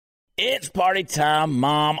It's party time,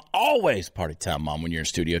 Mom. Always party time, Mom, when you're in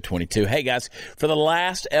Studio 22. Hey, guys, for the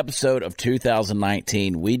last episode of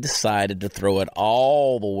 2019, we decided to throw it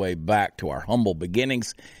all the way back to our humble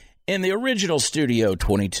beginnings in the original Studio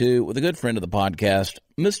 22 with a good friend of the podcast,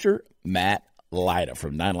 Mr. Matt Lyda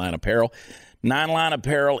from Nine Line Apparel. Nine Line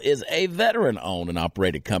Apparel is a veteran-owned and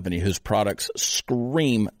operated company whose products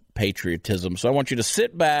scream patriotism. So I want you to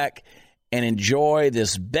sit back and enjoy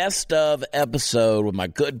this best of episode with my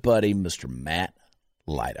good buddy, Mr. Matt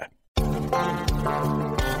Lyda.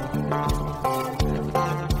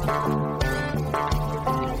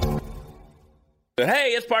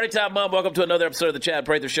 Hey, it's party time, Mom. Welcome to another episode of the Chad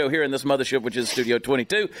Prather Show here in this mothership, which is Studio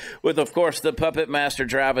 22, with, of course, the puppet master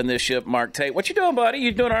driving this ship, Mark Tate. What you doing, buddy?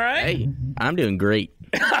 You doing all right? Hey, I'm doing great.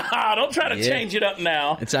 Don't try to change it up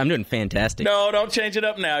now. I'm doing fantastic. No, don't change it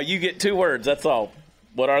up now. You get two words. That's all.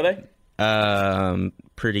 What are they?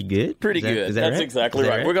 Pretty good. Pretty good. Is that That's right? exactly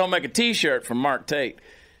right. We're going to make a T-shirt from Mark Tate.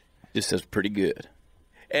 Just says pretty good.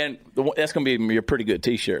 And that's going to be your pretty good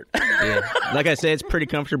T-shirt. Yeah. Like I said, it's pretty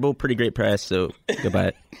comfortable, pretty great price, so go buy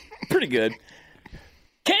it. Pretty good.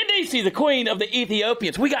 Candice, the queen of the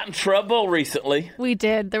Ethiopians. We got in trouble recently. We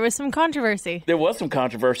did. There was some controversy. There was some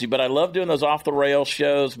controversy, but I love doing those off-the-rails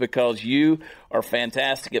shows because you are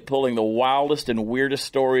fantastic at pulling the wildest and weirdest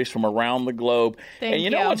stories from around the globe. Thank and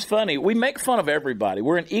you know what's funny? We make fun of everybody.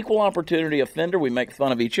 We're an equal opportunity offender. We make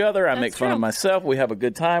fun of each other. I make fun of myself. We have a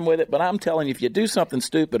good time with it. But I'm telling you, if you do something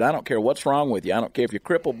stupid, I don't care what's wrong with you. I don't care if you're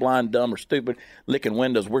crippled, blind, dumb, or stupid, licking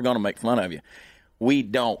windows. We're going to make fun of you. We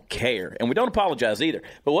don't care. And we don't apologize either.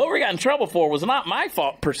 But what we got in trouble for was not my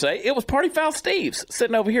fault, per se. It was Party Foul Steve's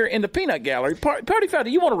sitting over here in the peanut gallery. Party Foul,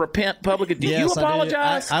 do you want to repent publicly? Do you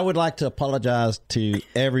apologize? I would like to apologize to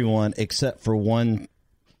everyone except for one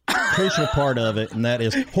crucial part of it, and that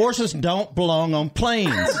is horses don't belong on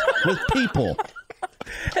planes with people.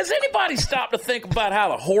 Has anybody stopped to think about how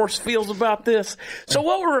the horse feels about this? So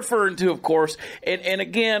what we're referring to, of course, and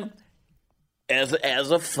again, as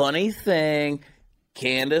a funny thing,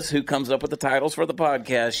 Candace, who comes up with the titles for the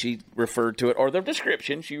podcast, she referred to it, or the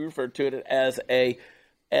description, she referred to it as a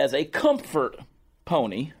comfort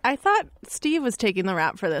pony. I thought Steve was taking the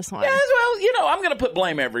rap for this one. Yeah, well, I'm going to put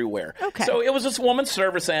blame everywhere. Okay. So it was this woman's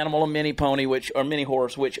service animal, a mini pony, or mini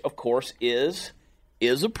horse, which, of course, is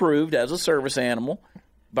approved as a service animal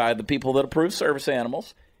by the people that approve service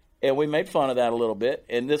animals. And we made fun of that a little bit.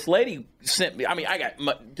 And this lady sent me,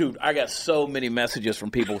 I got so many messages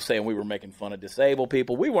from people saying we were making fun of disabled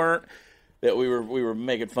people. We weren't. That we were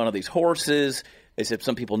making fun of these horses. They said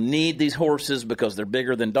some people need these horses because they're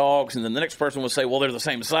bigger than dogs. And then the next person would say, well, they're the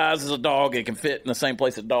same size as a dog. It can fit in the same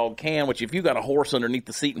place a dog can, which if you got a horse underneath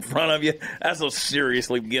the seat in front of you, that's a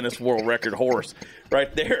seriously Guinness World Record horse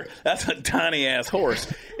right there. That's a tiny-ass horse.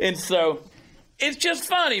 And so it's just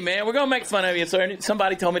funny, man. We're going to make fun of you. So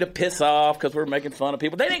somebody told me to piss off because we're making fun of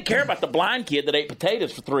people. They didn't care about the blind kid that ate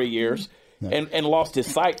potatoes for 3 years and lost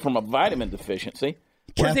his sight from a vitamin deficiency.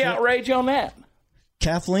 Where's the outrage on that?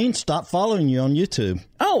 Kathleen stopped following you on YouTube.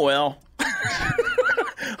 Oh, well.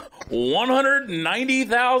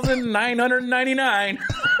 190,999.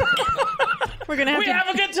 We're going to have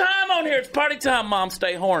a good time on here. It's party time, Mom.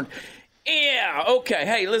 Stay horned. Yeah, okay.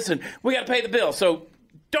 Hey, listen, we got to pay the bill, so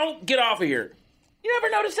don't get off of here. You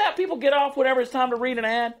ever notice that? People get off whenever it's time to read an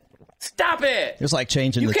ad? Stop it. It's like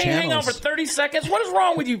changing the channels. You can't hang on for 30 seconds? What is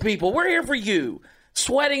wrong with you people? We're here for you.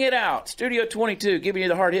 Sweating it out. Studio 22, giving you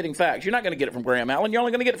the hard-hitting facts. You're not going to get it from Graham Allen. You're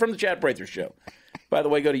only going to get it from the Chad Prather Show. By the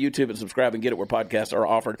way, go to YouTube and subscribe and get it where podcasts are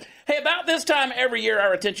offered. Hey, about this time every year,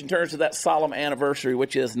 our attention turns to that solemn anniversary,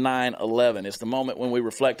 which is 9/11. It's the moment when we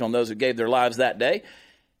reflect on those who gave their lives that day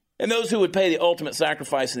and those who would pay the ultimate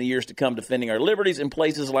sacrifice in the years to come defending our liberties in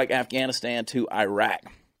places like Afghanistan to Iraq.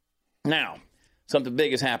 Now, something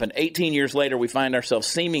big has happened. 18 years later, we find ourselves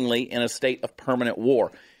seemingly in a state of permanent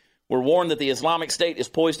war. We're warned that the Islamic State is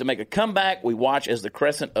poised to make a comeback. We watch as the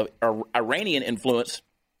crescent of Iranian influence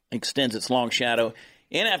extends its long shadow.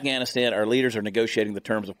 In Afghanistan, our leaders are negotiating the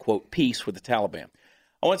terms of, quote, peace with the Taliban.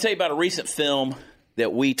 I want to tell you about a recent film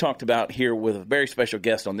that we talked about here with a very special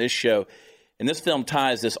guest on this show. And this film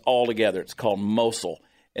ties this all together. It's called Mosul.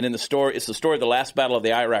 And in the story, it's the story of the last battle of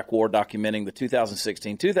the Iraq War, documenting the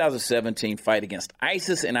 2016-2017 fight against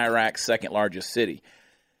ISIS in Iraq's second largest city.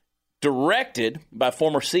 Directed by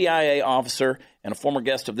former CIA officer and a former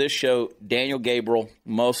guest of this show, Daniel Gabriel,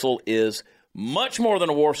 Mosul is much more than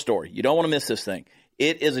a war story. You don't want to miss this thing.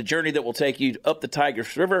 It is a journey that will take you up the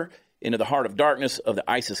Tigris River into the heart of darkness of the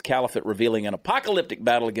ISIS caliphate, revealing an apocalyptic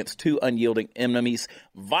battle against two unyielding enemies,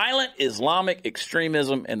 violent Islamic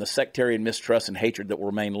extremism, and the sectarian mistrust and hatred that will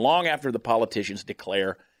remain long after the politicians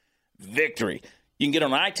declare victory. You can get it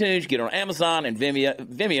on iTunes, get it on Amazon and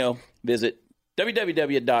Vimeo. Visit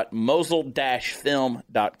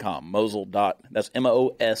www.mosul-film.com. That's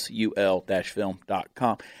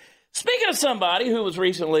MOSUL-film.com. Speaking of somebody who was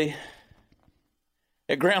recently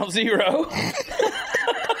at Ground Zero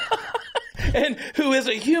and who is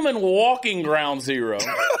a human walking Ground Zero,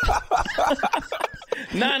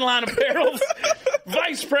 Nine Line Apparel's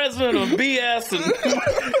Vice President of BS and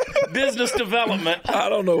Business Development. I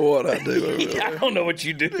don't know what I do over there. I don't know what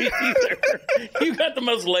you do either. You got the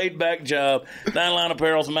most laid-back job. Nine Line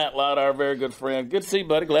Apparel's Matt Lyda, our very good friend. Good to see you,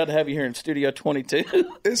 buddy. Glad to have you here in Studio 22.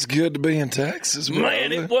 It's good to be in Texas, Man, brother.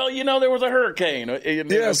 there was a hurricane.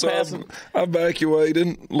 So I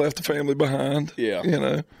evacuated, left the family behind. Yeah. You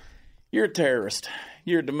know. You're a terrorist.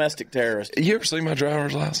 You're a domestic terrorist. You ever see my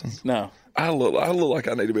driver's license? No. I look like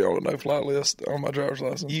I need to be on a no-fly list on my driver's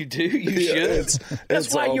license. You do? You should.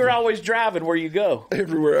 That's why awful. you're always driving where you go.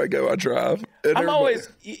 Everywhere I go, I drive. And and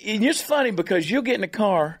it's funny because you'll get in the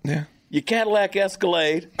car, your Cadillac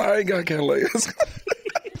Escalade. I ain't got Cadillac.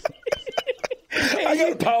 I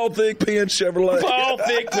got a Paul Thigpen Chevrolet. Paul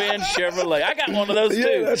Thigpen Chevrolet. I got one of those too.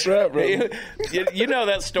 Yeah, that's right, bro. You know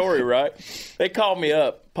that story, right? They called me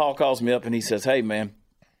up. Paul calls me up and he says, "Hey, man,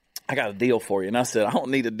 I got a deal for you." And I said, "I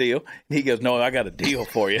don't need a deal." And he goes, "No, I got a deal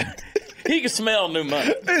for you." He can smell new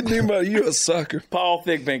money. Hey, new money, you a sucker. Paul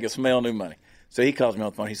Thigpen can smell new money. So he calls me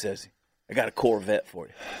on the phone. He says, "I got a Corvette for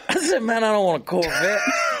you." I said, "Man, I don't want a Corvette."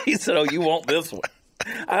 He said, "Oh, you want this one?"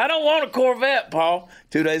 "I don't want a Corvette, Paul."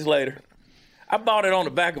 2 days later, I bought it on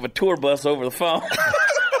the back of a tour bus over the phone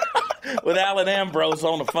with Alan Ambrose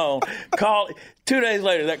on the phone. 2 days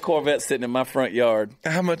later, that Corvette's sitting in my front yard.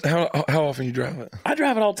 How often you drive it? I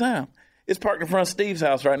drive it all the time. It's parked in front of Steve's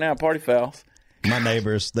house right now, Party Fouls. My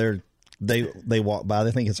neighbors, they walk by.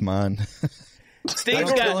 They think it's mine.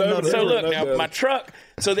 Steve's got so look now my truck.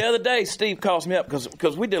 So the other day, Steve calls me up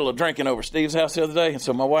because we did a little drinking over Steve's house the other day, and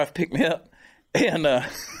so my wife picked me up, and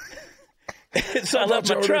so I left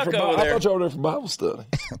my truck over there. I thought you were there for Bible study.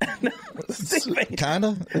 Kind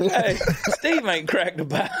of. Hey, Steve ain't cracked the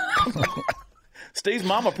Bible. Steve's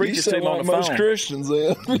mama preaches to him on the phone. Most Christians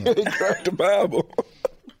then ain't cracked the Bible.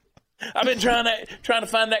 I've been trying to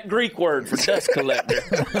find that Greek word for dust collector.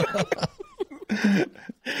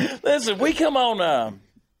 Listen, we come on.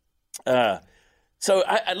 So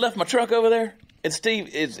I left my truck over there, and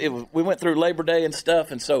Steve we went through Labor Day and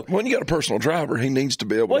stuff, and so when you got a personal driver, he needs to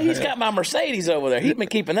be able. Well, he's got my Mercedes over there. He's been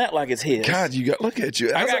keeping that like it's his. God, look at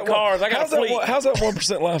you. I got cars. I got a fleet. How's that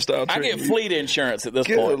 1% lifestyle? I get fleet insurance at this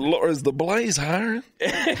point. Lord, is the Blaze hiring?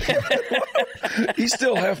 He's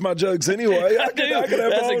still half my jokes anyway. I can have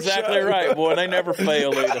That's exactly right, boy. They never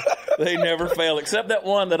fail either. They never fail, except that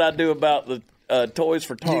one that I do about the Toys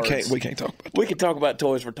for Tards. We can't talk about that. We can talk about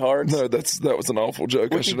Toys for Tards. No, that was an awful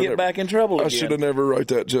joke. We can get back in trouble again. I should have never wrote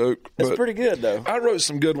that joke. It's pretty good, though. I wrote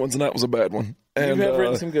some good ones, and that was a bad one. And, you have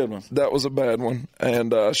written some good ones. That was a bad one,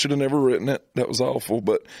 and I should have never written it. That was awful,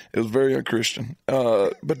 but it was very unchristian.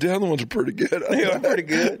 But the other ones are pretty good. They are pretty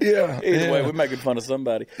good. Yeah. Either way, we're making fun of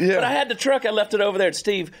somebody. Yeah. But I had the truck. I left it over there at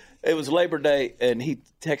Steve. It was Labor Day, and he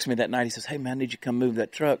texted me that night. He says, "Hey, man, I need you to come move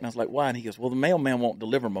that truck." And I was like, "Why?" And he goes, "Well, the mailman won't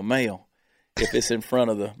deliver my mail if it's in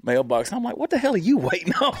front of the mailbox." And I'm like, "What the hell are you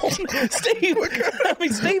waiting on?" Steve,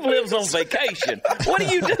 Steve lives on vacation. What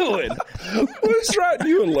are you doing? Who's writing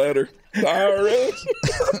you a letter? The IRS?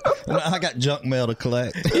 I got junk mail to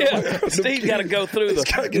collect. Yeah, Steve's got to go through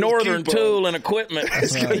the Northern Tool and Equipment,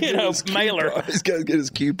 mailer. He's got to get his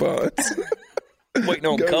coupons. Waiting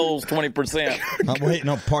on Kohl's 20%. I'm waiting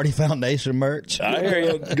on Party Foundation merch. I hear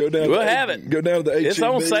you. We'll have it. Go down to the HEB. It's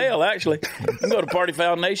on sale, actually. You can go to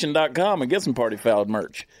partyfoundnation.com and get some Party Foul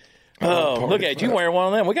merch. Oh, look at you wearing one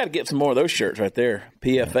of them. We got to get some more of those shirts right there.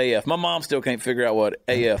 PFAF. My mom still can't figure out what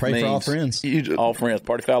AF Pray means. for all friends. All friends.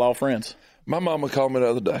 Party Foul, all friends. My mama called me the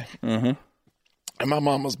other day. Mm-hmm. And my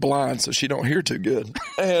mama's blind, so she don't hear too good.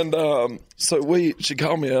 And so she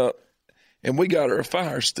called me up, and we got her a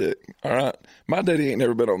Fire Stick, all right? My daddy ain't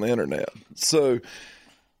never been on the internet. So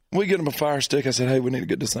we get him a Fire Stick. I said, "Hey, we need to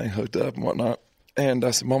get this thing hooked up and whatnot." And I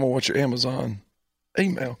said, "Mama, what's your Amazon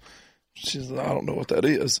email?" She said, "I don't know what that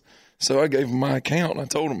is." So I gave him my account, and I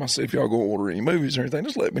told him, I said, "If y'all go order any movies or anything,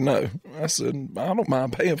 just let me know." I said, "I don't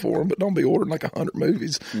mind paying for them, but don't be ordering like 100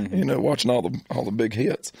 movies, watching all the big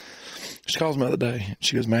hits." She calls me the other day.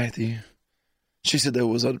 She goes, "Matthew," she said, "there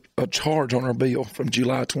was a charge on our bill from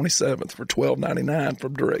July 27th for $12.99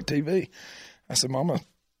 from DirecTV." I said, "Mama,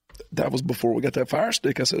 that was before we got that Fire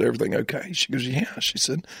Stick." I said, "Everything okay?" She goes, "Yeah." She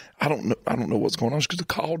said, I don't know what's going on." She goes, "I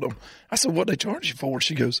called them." I said, "What'd they charge you for?"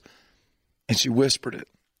 She goes, and she whispered it,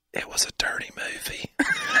 "It was a dirty movie."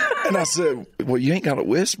 And I said, well, you ain't got to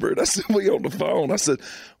whisper it. I said, we on the phone. I said,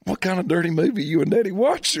 what kind of dirty movie you and Daddy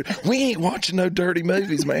watch? We ain't watching no dirty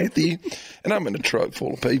movies, Matthew. And I'm in a truck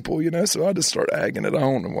full of people, so I just started agging it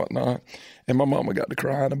on and whatnot. And my mama got to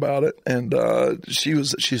crying about it. And she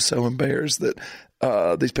was so embarrassed that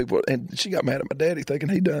these people, and she got mad at my daddy thinking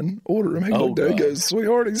he done ordered him. He looked at it, he goes,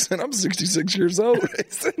 sweetheart, he said, I'm 66 years old. He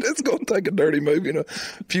said, it's going to take a dirty movie and a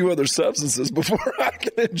few other substances before I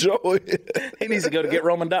can enjoy it. He needs to go to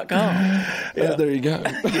GetRoman.com. Yeah, there you go.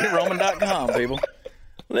 GetRoman.com, people.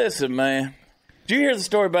 Listen, man. Did you hear the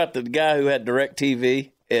story about the guy who had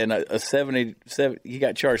DirecTV and he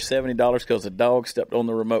got charged $70 because a dog stepped on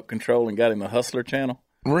the remote control and got him a Hustler channel?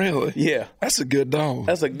 Really? Yeah. That's a good dog.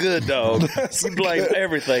 That's a good dog. You blame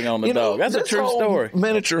everything on the dog. That's a true story.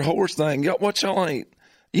 Miniature horse thing. What y'all ain't.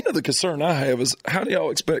 The concern I have is how do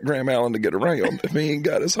y'all expect Graham Allen to get around if he ain't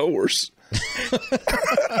got his horse?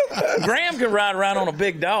 Graham can ride around on a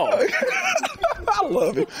big dog. I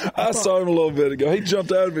love him. I saw him a little bit ago. He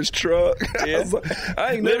jumped out of his truck. Yeah.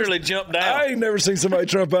 I ain't literally jumped down. I ain't never seen somebody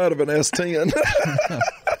jump out of an S10.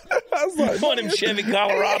 I was like, one of them Chevy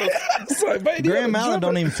Colorados. Like, Graham Allen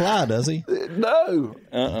don't even fly, does he? No.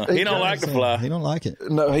 He don't like to fly. He don't like it.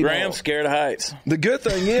 No, Graham's scared of heights. The good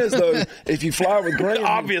thing is, though, if you fly with Graham,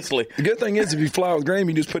 obviously. The good thing is, if you fly with Graham,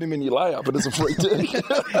 you just put him in your lap, and it's a free ticket.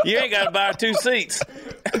 You ain't got to buy 2 seats.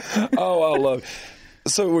 Oh, I love it.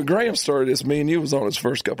 So when Graham started this, me and you was on his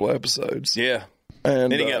first couple of episodes. Yeah.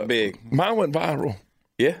 And then he got big. Mine went viral.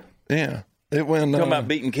 Yeah. Yeah. It went. Talking about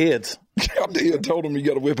beating kids. I did. Told him you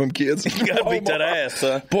got to whip them kids. You got to beat that ass,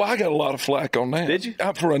 son. Boy, I got a lot of flack on that. Did you?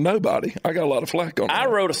 For a nobody, I got a lot of flack on that. I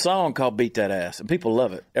wrote a song called Beat That Ass, and people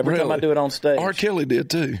love it. Every time I do it on stage. R. Kelly did,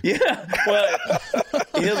 too. Yeah. Well,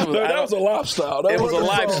 that was a lifestyle. It was a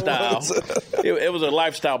lifestyle. It was a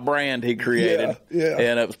lifestyle brand he created. Yeah.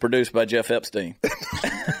 And it was produced by Jeff Epstein.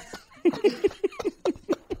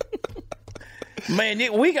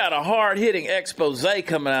 Man, we got a hard-hitting expose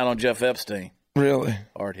coming out on Jeff Epstein. Really?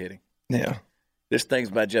 Hard-hitting. Yeah. There's things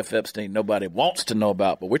about Jeff Epstein nobody wants to know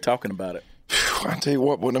about, but we're talking about it. I tell you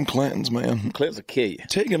what, with them Clintons, man. Clintons will kill you.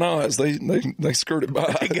 Tig and Oz, they skirted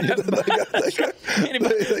by. Them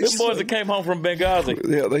boys that came home from Benghazi.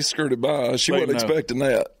 Yeah, they skirted by. She wasn't expecting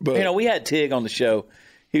that. But we had Tig on the show.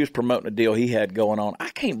 He was promoting a deal he had going on. I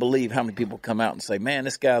can't believe how many people come out and say, man,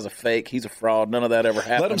 this guy's a fake. He's a fraud. None of that ever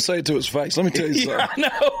happened. Let him say it to his face. Let me tell you something. I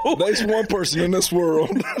know. There's one person in this world.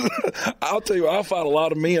 I'll tell you, I fight a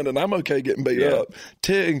lot of men, and I'm okay getting beat up.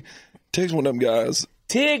 Tig's one of them guys.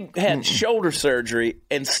 Tig had shoulder surgery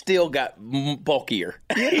and still got bulkier.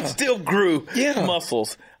 Yeah. He still grew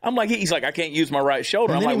muscles. I'm like, he's like, I can't use my right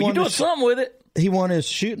shoulder. I'm like, well, you're doing something with it. He won his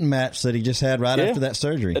shooting match that he just had right after that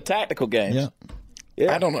surgery. The tactical games. Yeah.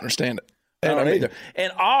 Yeah. I don't understand it. I don't either.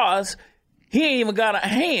 And Oz, he ain't even got a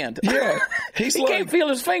hand. Yeah. He can't feel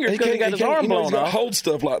his fingers because he got his arm blown off. He's got to hold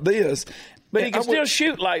stuff like this. But he can still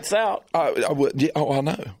shoot lights out. I would. Yeah, I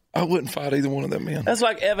know. I wouldn't fight either one of them men. That's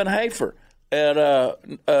like Evan Hafer at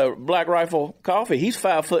Black Rifle Coffee. He's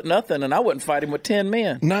 5 foot nothing, and I wouldn't fight him with 10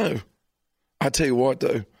 men. No. I tell you what,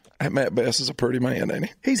 though. That Matt Best is a pretty man, ain't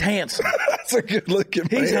he? He's handsome. That's a good-looking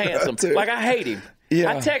man. He's handsome. Like, I hate him. Yeah.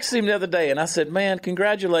 I texted him the other day, and I said, man,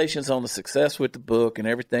 congratulations on the success with the book and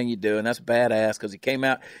everything you do, and that's badass because he came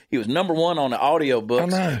out. He was number 1 on the audio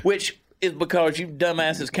books, which is because you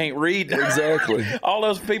dumbasses can't read. Exactly. All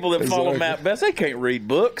those people that follow Matt Best, they can't read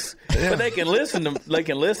books, but they can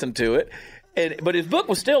listen to it. But his book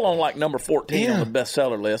was still on like number 14 on the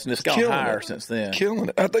bestseller list, and it's gone higher since then. Killing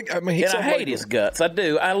it. I hate his guts. I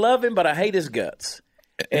do. I love him, but I hate his guts.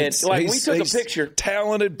 And we took a picture.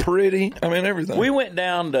 Talented, pretty. I mean, everything. We went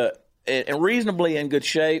down to reasonably in good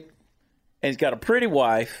shape, and he's got a pretty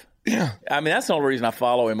wife. Yeah. I mean, that's the only reason I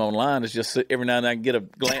follow him online is just every now and then I can get a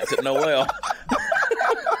glance at Noelle.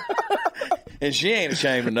 And she ain't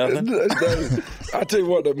ashamed of nothing. I tell you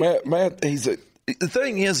what, Matt, the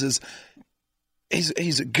thing is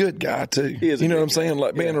he's a good guy too. You know what I'm saying?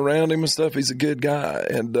 Like being around him and stuff, he's a good guy,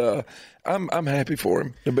 and I'm happy for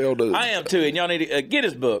him to be able to. I am too, and y'all need to get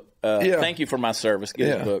his book. Thank you for my service.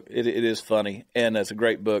 Get his book. It is funny, and it's a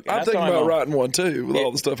great book. And I'm thinking about writing one too with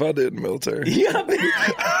all the stuff I did in the military. Yeah,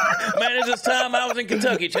 man, it's this time I was in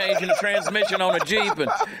Kentucky changing the transmission on a Jeep,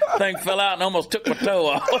 and thing fell out and almost took my toe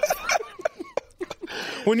off.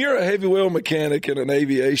 When you're a heavy wheel mechanic in an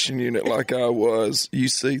aviation unit like I was, you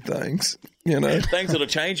see things, Things that'll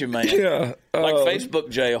change you, man. Yeah. Like Facebook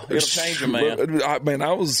jail. It'll change you, man.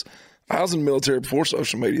 I was in the military before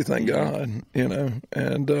social media, thank God,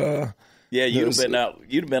 and yeah, you'd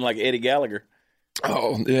have been like Eddie Gallagher.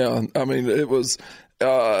 Oh, yeah. I mean, it was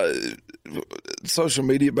social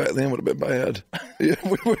media back then would have been bad. Yeah,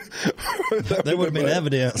 There would have been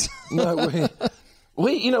evidence. No,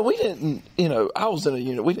 we didn't, I was in a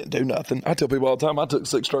unit. We didn't do nothing. I tell people all the time, I took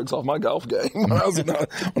 6 strokes off my golf game when I was in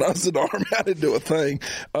the Army. I didn't do a thing.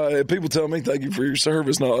 People tell me, thank you for your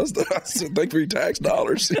service. No, I said, thank you for your tax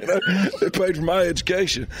dollars. It paid for my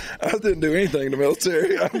education. I didn't do anything in the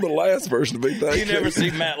military. I'm the last person to be thanked. You never see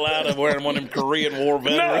Matt Lyda wearing one of them Korean War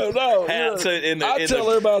veteran hats I tell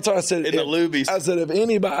everybody all the time, I said, in the Lubies. I said, if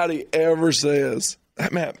anybody ever says,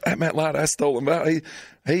 Matt Lyda, I stolen valor,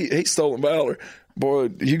 he stolen valor. Boy,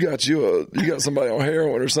 you got somebody on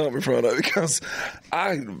heroin or something in front of it, because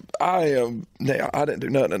I am now. I didn't do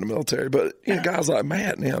nothing in the military, but guys like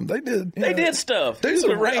Matt and him, they did stuff. He's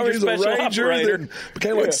a Ranger, special operator. that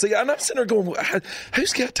became like see. I'm sitting there going,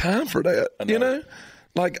 who's got time for that?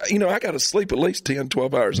 I got to sleep at least 10,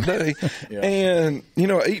 12 hours a day, and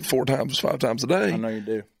I eat 4 times, 5 times a day. I know you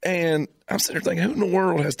do. And I'm sitting there thinking, who in the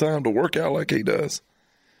world has time to work out like he does?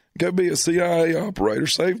 Go be a CIA operator,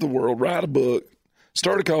 save the world, write a book,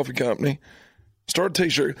 start a coffee company, start a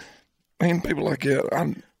T-shirt. Man, people like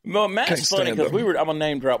that. Well, Matt's funny because I'm a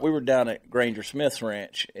name drop. We were down at Granger Smith's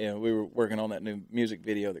ranch, and we were working on that new music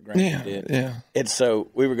video that Granger did. Yeah. And so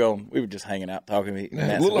we were just hanging out talking. It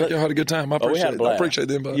looked like y'all had a good time. I appreciate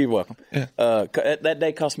the invite. You're welcome. Yeah. That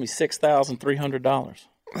day cost me $6,300.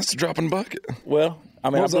 That's a drop in the bucket. Well, I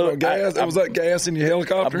mean, was that gas in your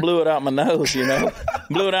helicopter? I blew it out my nose,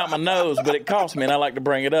 blew it out my nose, but it cost me, and I like to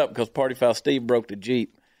bring it up because Party Foul Steve broke the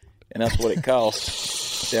Jeep, and that's what it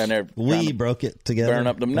cost down there. We broke it together. Burn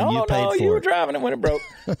up them. No, you were driving it when it broke.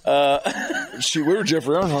 We were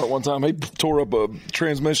Jeffrey Earnhardt one time. He tore up a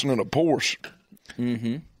transmission in a Porsche.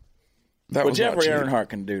 Mm-hmm. Jeffrey Earnhardt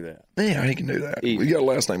can do that. Yeah, he can do that. You got a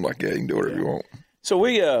last name like that, you can do whatever you want. So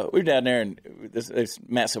we're down there, and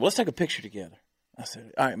Matt said, well, let's take a picture together. I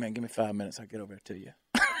said, all right, man, give me 5 minutes. I'll get over there to you.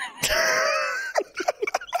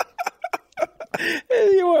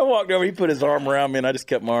 I walked over. He put his arm around me, and I just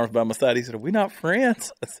kept my arms by my side. He said, are we not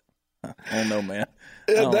friends? I said, I don't know, man.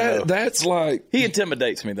 That's like... He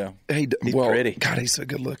intimidates me, though. He's pretty. God, he's so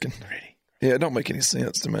good looking. Pretty. Yeah, it don't make any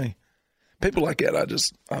sense to me. People like that, I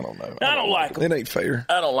don't know. I don't like them. It ain't fair.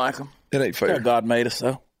 I don't like them. It ain't fair. God made us,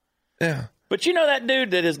 though. Yeah. But that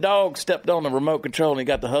dude that his dog stepped on the remote control and he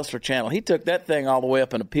got the Hustler channel, he took that thing all the way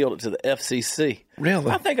up and appealed it to the FCC.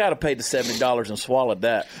 Really? I think I'd have paid the $70 and swallowed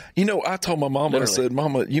that. I told my mama, I said,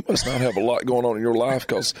 Mama, you must not have a lot going on in your life,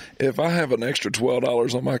 because if I have an extra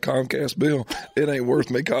 $12 on my Comcast bill, it ain't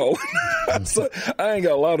worth me calling. I ain't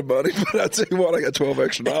got a lot of money, but I tell you what, I got $12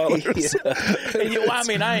 extra. I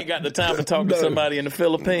ain't got the time to talk to somebody in the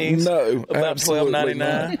Philippines about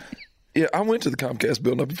 $12.99. Yeah, I went to the Comcast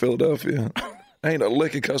building up in Philadelphia. Ain't a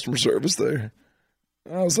lick of customer service there.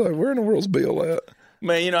 I was like, where in the world's Bill at?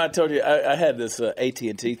 Man, I told you, I had this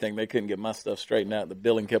AT&T thing. They couldn't get my stuff straightened out. The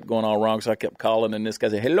billing kept going all wrong, so I kept calling, and this guy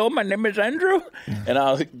said, hello, my name is Andrew. And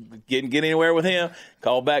I couldn't get anywhere with him.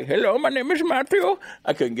 Called back, hello, my name is Matthew.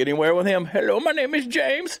 I couldn't get anywhere with him. Hello, my name is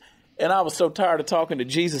James. And I was so tired of talking to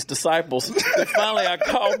Jesus' disciples that finally I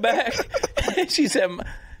called back, and she said,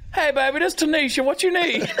 hey, baby, this is Tanisha. What you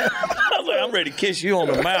need? I was like, I'm ready to kiss you on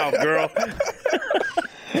the mouth, girl.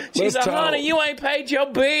 She said, honey, you ain't paid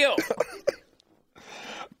your bill.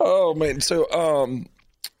 Oh, man. So,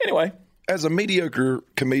 anyway. As a mediocre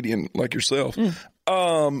comedian like yourself, you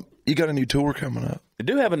got a new tour coming up. I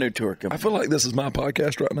do have a new tour coming up. I feel like this is my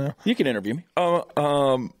podcast right now. You can interview me.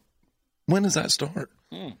 When does that start?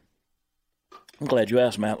 I'm glad you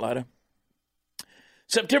asked, Matt Lyda.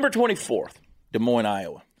 September 24th, Des Moines,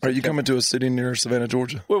 Iowa. Are you coming to a city near Savannah,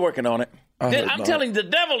 Georgia? We're working on it. I'm telling you, the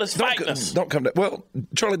devil is fighting us. Don't come down. Well,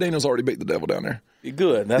 Charlie Daniels already beat the devil down there.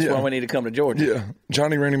 Good. That's why we need to come to Georgia. Yeah.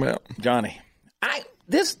 Johnny ran him out. Johnny. I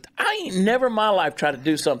ain't never in my life tried to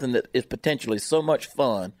do something that is potentially so much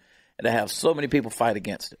fun and to have so many people fight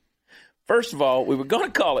against it. First of all, we were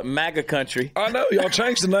going to call it MAGA Country. I know. Y'all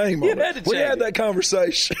changed the name. We had that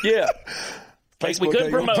conversation. Yeah. Facebook we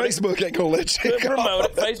couldn't promote it. Facebook ain't going to let you promote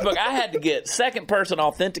it. Facebook, I had to get second-person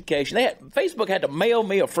authentication. Facebook had to mail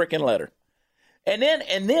me a freaking letter. And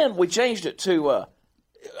then we changed it to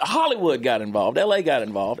Hollywood got involved, L.A. got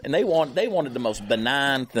involved, and they wanted the most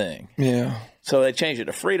benign thing. Yeah. So they changed it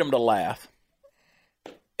to Freedom to Laugh.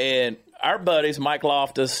 And our buddies, Mike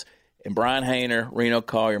Loftus and Brian Hayner, Reno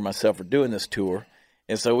Collier, and myself are doing this tour.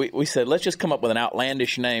 And so we said, let's just come up with an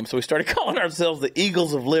outlandish name. So we started calling ourselves the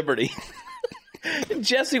Eagles of Liberty. And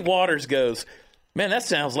Jesse Waters goes, man, that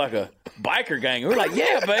sounds like a biker gang. We're like,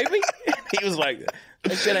 yeah, baby. He was like,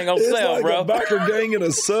 that shit ain't going to sell, like bro. A biker gang in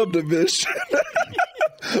a subdivision.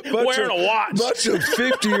 Wearing a watch. Bunch of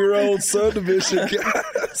 50-year-old subdivision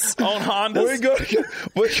guys. On Hondas?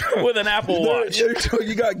 With an Apple Watch.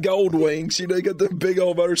 You got gold wings. You got the big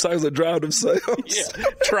old motorcycles that drive themselves. Yeah.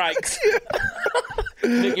 Trikes.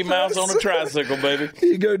 Mickey Mouse on a tricycle, baby.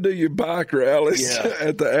 You go do your bike rallies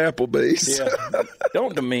at the Applebee's. Yeah.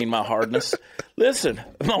 Don't demean my hardness. Listen,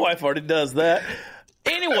 my wife already does that.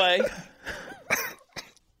 Anyway,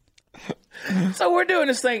 so we're doing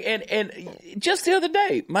this thing, and just the other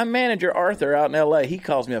day, my manager, Arthur, out in L.A., he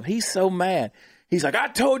calls me up. He's so mad. He's like, I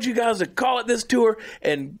told you guys to call it this tour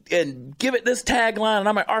and give it this tagline. And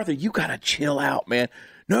I'm like, Arthur, you got to chill out, man.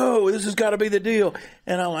 No, this has got to be the deal.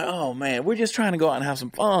 And I'm like, oh, man, we're just trying to go out and have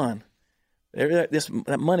some fun.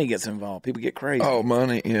 That money gets involved. People get crazy. Oh,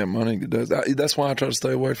 money. Yeah, money does. That's why I try to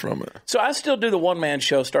stay away from it. So I still do the one-man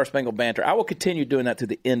show, Star Spangled Banter. I will continue doing that to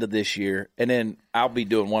the end of this year, and then I'll be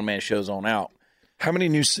doing one-man shows on out. How many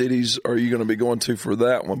new cities are you going to be going to for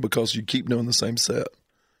that one because you keep doing the same set?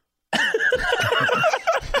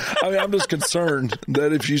 I mean, I'm just concerned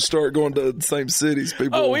that if you start going to the same cities,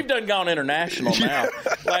 people. Oh, we've gone international now.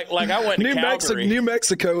 Like I went to Calgary. New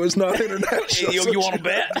Mexico is not international. You want to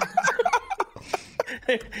bet?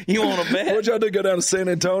 You want to bet? What y'all do? Go down to San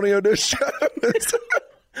Antonio to show?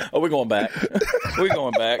 Oh, we're going back. We're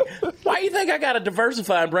going back. Why do you think I got to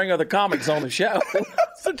diversify and bring other comics on the show?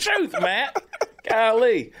 It's the truth, Matt.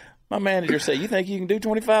 Golly. My manager said, you think you can do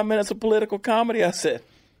 25 minutes of political comedy? I said,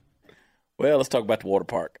 well, let's talk about the water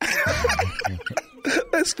park.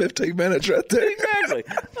 That's 15 minutes right there. Exactly.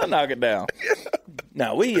 I'll knock it down.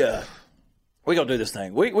 Now, we going to do this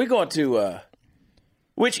thing. We're going to,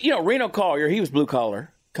 which, Reno Collier, he was Blue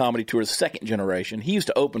Collar Comedy Tour's second generation. He used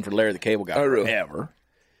to open for Larry the Cable Guy forever.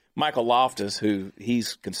 Michael Loftus, who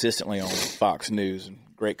he's consistently on Fox News, and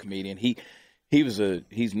great comedian. He's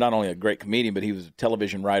not only a great comedian, but he was a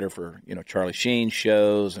television writer for, Charlie Sheen's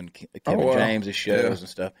shows and Kevin James's shows and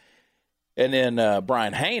stuff. And then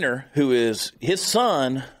Brian Hayner, who is his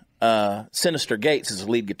son, Sinister Gates, is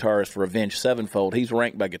the lead guitarist for Avenged Sevenfold. He's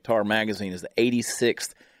ranked by Guitar Magazine as the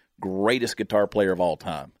 86th greatest guitar player of all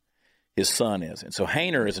time. His son is. And so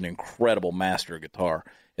Hayner is an incredible master of guitar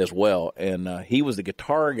as well. And he was the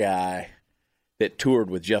guitar guy that toured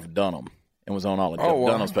with Jeff Dunham and was on all of Jeff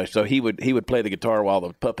Dunham's specials. So he would play the guitar while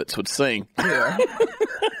the puppets would sing. Yeah.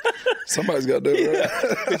 Somebody's got to do it,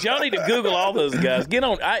 right? But y'all need to Google all those guys. Get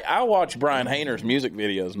on. I watch Brian Hayner's music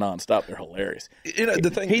videos nonstop. They're hilarious.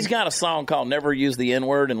 The thing, he's got a song called "Never Use the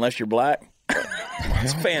N-Word Unless You're Black."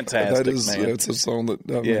 It's fantastic. That is, man. It's a song that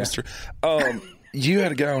Mr. You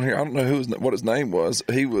had a guy on here. I don't know what his name was.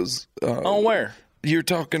 He was on where? You were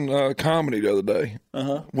talking comedy the other day.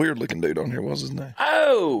 Weird looking dude on here. What was his name?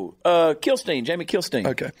 Oh, Kilstein, Jamie Kilstein.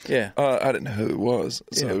 Okay. Yeah. I didn't know who it was.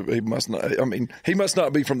 So he must not. I mean, he must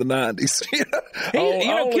not be from the 90s.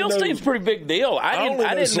 Kilstein's a pretty big deal. I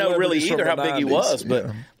didn't know really either how big he was,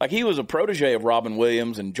 but like he was a protege of Robin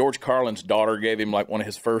Williams, and George Carlin's daughter gave him like one of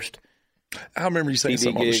his first. I remember you saying TV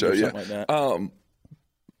something on the show. Yeah. Like that.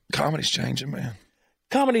 Comedy's changing, man.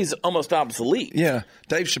 Comedy's almost obsolete. Yeah.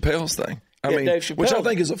 Dave Chappelle's thing. I mean, Dave Chappelle. which I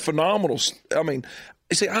think is a phenomenal. I mean,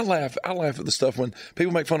 you see, I laugh at the stuff when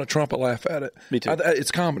people make fun of Trump. I laugh at it. Me too.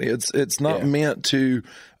 It's comedy. It's not meant to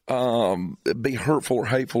be hurtful or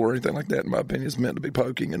hateful or anything like that. In my opinion, it's meant to be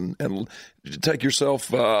poking and take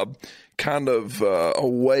yourself kind of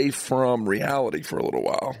away from reality for a little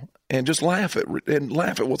while and just laugh at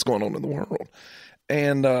what's going on in the world.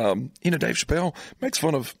 And Dave Chappelle makes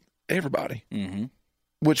fun of everybody,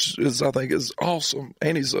 which is I think is awesome,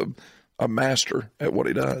 and he's a master at what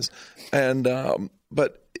he does. And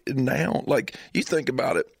but now, like, you think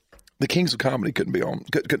about it, the Kings of Comedy couldn't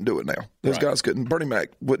do it now. Those guys couldn't. Bernie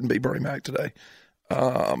Mac wouldn't be Bernie Mac today.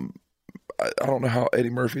 I don't know how Eddie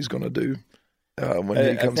Murphy's going to do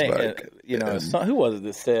when he comes back. Who was it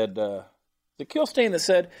that said? The Kilstein that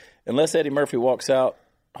said, unless Eddie Murphy walks out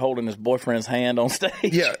holding his boyfriend's hand on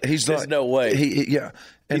stage, there's no way. He's going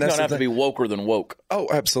to have to be woker than woke. Oh,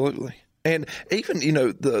 absolutely. And even,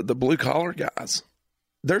 the blue collar guys,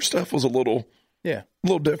 their stuff was a little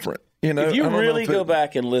different. If you really go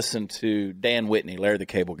back and listen to Dan Whitney, Larry the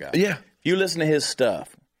Cable Guy, if you listen to his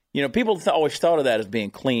stuff, people always thought of that as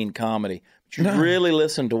being clean comedy. But you really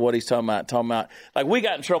listen to what he's talking about. Like, we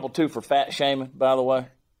got in trouble too for fat shaming, by the way.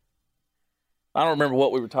 I don't remember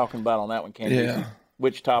what we were talking about on that one, Candy. Yeah.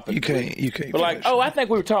 Which topic? You can't. But I think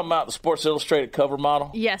we were talking about the Sports Illustrated cover model.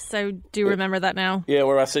 Yes, I do remember that now. Yeah,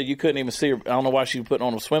 where I said you couldn't even see her. I don't know why she was putting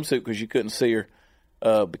on a swimsuit, because you couldn't see her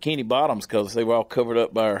bikini bottoms because they were all covered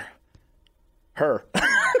up by her.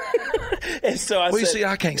 And so I Well, you said, see,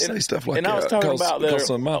 I can't say stuff like and that. I was talking about because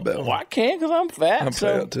of my belly. Well, I can because I'm fat. I'm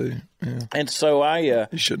fat too. Yeah. And so I.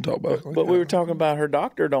 You shouldn't talk about it like But that. we were talking about her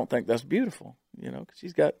doctor don't think that's beautiful, because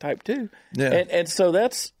she's got type 2. Yeah. And so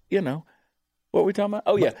that's, what were we talking about?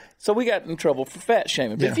 Oh, yeah. So we got in trouble for fat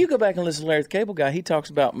shaming. But if you go back and listen to Larry the Cable Guy, he talks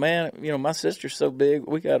about, man, my sister's so big,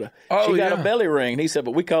 she got a belly ring. He said,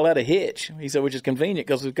 but we call that a hitch. He said, which is convenient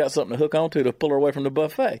because we've got something to hook onto to pull her away from the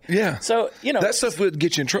buffet. Yeah. So, that stuff would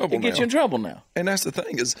get you in trouble It gets you in trouble now. And that's the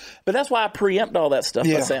thing is. But that's why I preempt all that stuff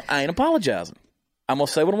by saying, I ain't apologizing. I'm going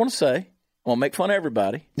to say what I want to say. I'm going to make fun of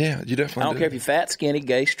everybody. Yeah, you definitely I don't care if you're fat, skinny,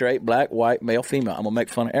 gay, straight, black, white, male, female. I'm going to make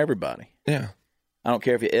fun of everybody. Yeah. I don't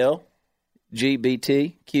care if you're L, G, B,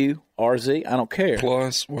 T, Q, R, Z. I don't care.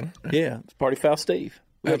 Plus, whatever. Yeah, it's Party Foul Steve.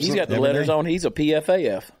 Look, he's got the Everything. letters on. He's a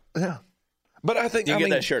PFAF. Yeah. But I think You get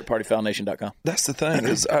that shirt at partyfoulnation.com. That's the thing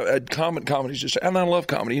is, comedy's just, and I love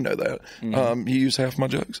comedy. You know that. Mm-hmm. You use half my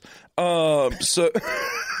jokes. So,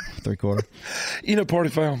 3/4. Party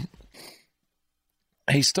Foul.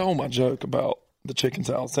 He stole my joke about the chicken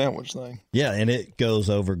salad sandwich thing. Yeah, and it goes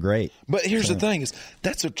over great. But here's the thing: is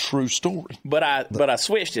that's a true story. But I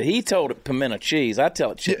switched it. He told it pimento cheese. I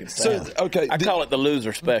tell it chicken salad. I call it the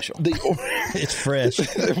loser special. It's fresh.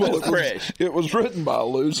 Well, Fresh. It was written by a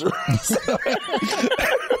loser,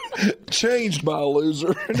 changed by a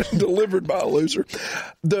loser, delivered by a loser.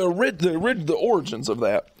 The origins of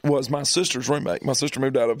that was my sister's roommate. My sister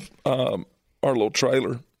moved out of our little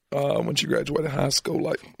trailer when she graduated high school,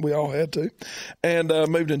 like we all had to, and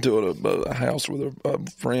moved into a house with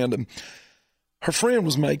a friend. And her friend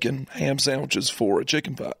was making ham sandwiches for a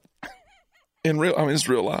chicken fight. It's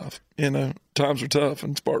real life. Times are tough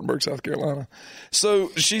in Spartanburg, South Carolina.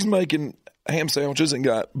 So she's making ham sandwiches and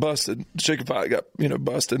got busted. The chicken fight got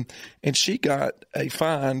busted, and she got a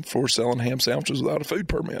fine for selling ham sandwiches without a food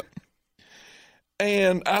permit.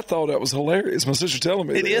 And I thought that was hilarious. My sister telling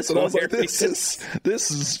me It is and I was like, hilarious.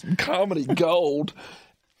 this is comedy gold.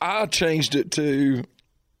 I changed it to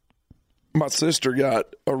my sister got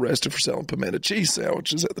arrested for selling pimento cheese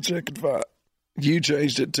sandwiches at the chicken fight. You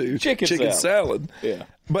changed it to chicken salad. Yeah.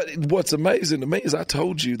 But what's amazing to me is I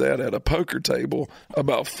told you that at a poker table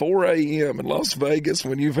about 4 a.m. in Las Vegas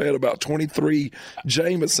when you've had about 23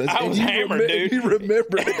 Jamesons. I was hammered, dude. You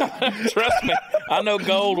remembered it. Trust me. I know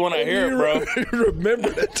gold when I hear it, bro. You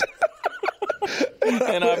remembered it.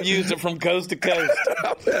 And I've used it from coast to coast.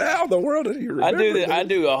 How in the world did you remember it? I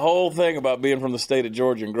do a whole thing about being from the state of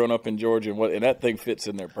Georgia and growing up in Georgia, and that thing fits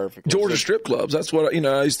in there perfectly. Georgia strip clubs. That's what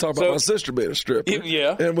I used to talk about my sister being a stripper.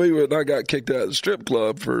 Yeah. And I got kicked out of the strip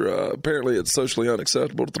club for apparently it's socially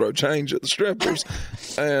unacceptable to throw change at the strippers.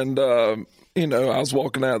 And I was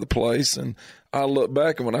walking out of the place and I looked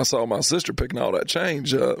back, and when I saw my sister picking all that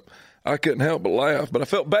change up, I couldn't help but laugh, but I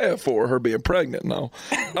felt bad for her being pregnant and all.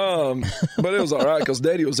 But it was all right because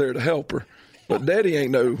Daddy was there to help her. But Daddy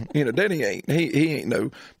ain't he ain't no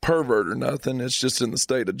pervert or nothing. It's just in the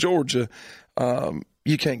state of Georgia,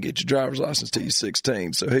 you can't get your driver's license till you're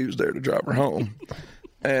 16. So he was there to drive her home.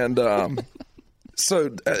 And but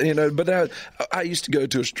I used to go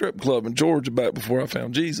to a strip club in Georgia back before I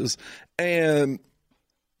found Jesus, and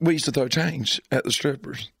we used to throw change at the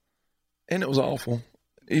strippers, and it was awful.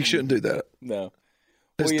 You shouldn't do that. No.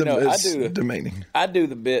 It's demeaning. I do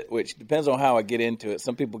the bit, which depends on how I get into it.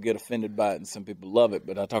 Some people get offended by it and some people love it,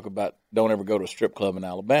 but I talk about don't ever go to a strip club in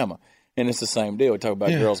Alabama. And it's the same deal. We talk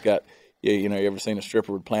about girls got, you ever seen a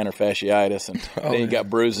stripper with plantar fasciitis and then you got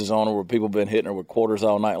bruises on her where people been hitting her with quarters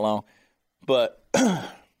all night long. But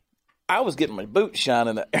I was getting my boots shined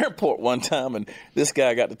in the airport one time, and this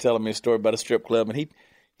guy got to telling me a story about a strip club, and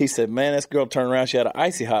he said, man, this girl turned around, she had an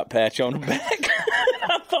icy hot patch on her back.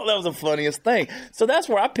 I thought that was the funniest thing. So that's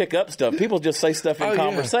where I pick up stuff. People just say stuff in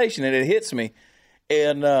conversation, and it hits me.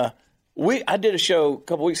 And I did a show a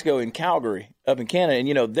couple weeks ago in Calgary, up in Canada,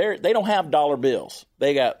 and they don't have dollar bills.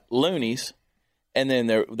 They got loonies, and then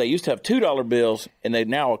they used to have $2 bills, and they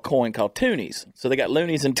now a coin called toonies. So they got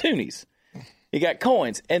loonies and toonies. You got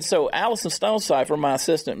coins. And so Allison Stonecipher, my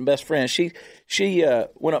assistant and best friend, she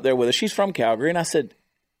went up there with us. She's from Calgary, and I said,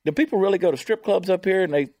 do people really go to strip clubs up here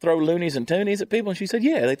and they throw loonies and toonies at people? And she said,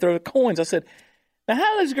 yeah, they throw the coins. I said, now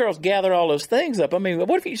how do these girls gather all those things up? I mean,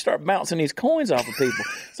 what if you start bouncing these coins off of people?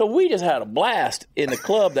 So we just had a blast in the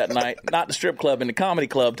club that night, not the strip club, in the comedy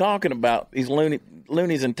club, talking about these loonies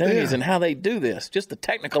and toonies and how they do this, just the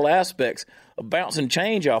technical aspects of bouncing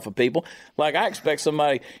change off of people. Like I expect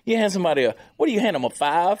you hand somebody what do you hand them, a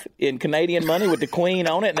 5 in Canadian money with the queen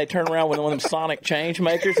on it, and they turn around with one of them sonic change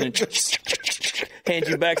makers and hand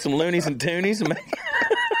you back some loonies and toonies.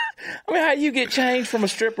 I mean, how do you get change from a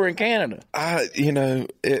stripper in Canada? I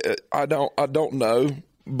don't know,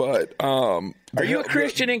 But Are you a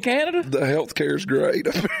Christian in Canada? The health care is great.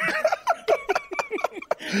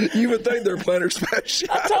 You would think they're plantar fasciitis.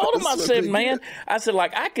 I told him, I said, man,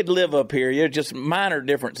 like, I could live up here. There's just minor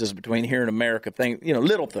differences between here and America.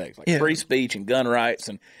 Little things like free speech and gun rights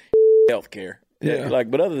and health care. Yeah.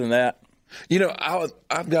 But other than that.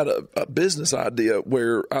 I've got a business idea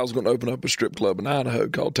where I was going to open up a strip club in Idaho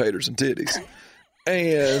called Taters and Titties.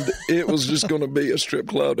 And it was just going to be a strip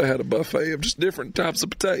club that had a buffet of just different types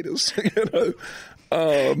of potatoes,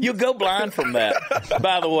 You'll go blind from that,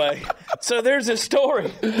 by the way. So there's this story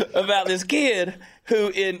about this kid who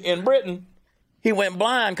in Britain, he went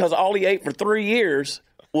blind because all he ate for 3 years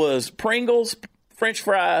was Pringles, French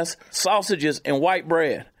fries, sausages, and white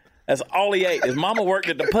bread. That's all he ate. His mama worked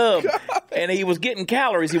at the pub, and he was getting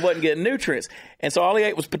calories. He wasn't getting nutrients. And so all he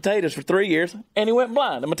ate was potatoes for 3 years, and he went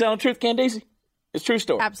blind. Am I telling the truth, Candice? It's a true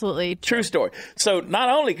story. Absolutely. True story. So not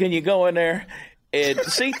only can you go in there and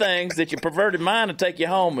see things that your perverted mind will take you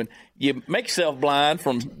home, and you make yourself blind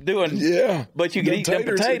from doing, but you can eat them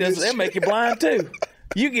potatoes, they'll make you blind too.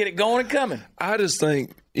 You get it going and coming. I just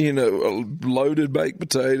think, loaded baked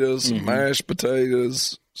potatoes, mashed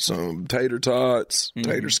potatoes, some tater tots,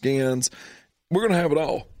 tater skins. We're going to have it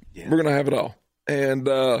all. Yeah. We're going to have it all. And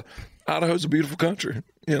Idaho's a beautiful country.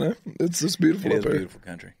 It's beautiful up there. It is a beautiful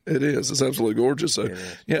country. It is. It's absolutely gorgeous. So,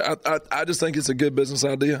 I just think it's a good business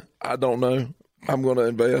idea. I don't know. I'm going to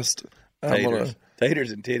invest. Taters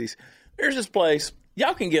and titties. There's this place.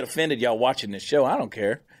 Y'all can get offended y'all watching this show. I don't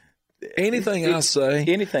care. Anything I say,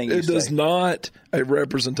 it does not a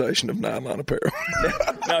representation of Nine Line Apparel.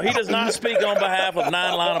 No, he does not speak on behalf of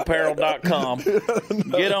NineLineApparel.com.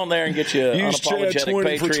 No. Get on there and get you use unapologetic Chad 20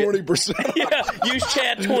 patriot. for 20%. Yeah, use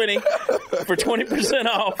Chad 20 for 20%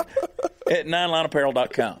 off at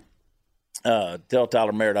NineLineApparel.com. Tell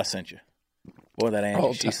Tyler Merritt I sent you. Boy, that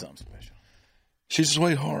Angie, she's something special. She's a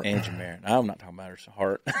sweetheart. Angie Merritt. I'm not talking about her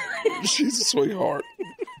heart. She's a sweetheart.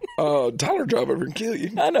 Tyler drive over and kill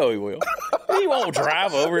you. I know he will. He won't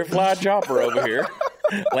drive over. He'll fly a chopper over here,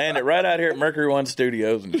 land it right out here at Mercury One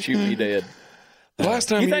Studios, and shoot me dead. Last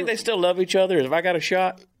time you think they still love each other? Have I got a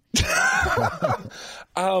shot? I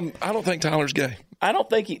don't think Tyler's gay. I don't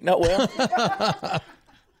think he. No, well,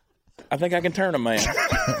 I think I can turn a man.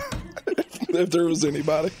 If there was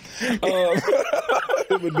anybody,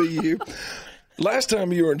 it would be you. Last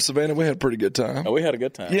time you were in Savannah, we had a pretty good time. Oh, we had a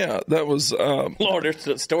good time. Yeah, that was... Lord,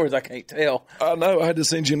 there's stories I can't tell. I know. I had to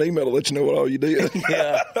send you an email to let you know what all you did.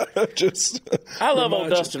 Yeah. I love old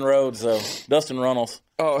Dustin Rhodes, though. Dustin Runnels.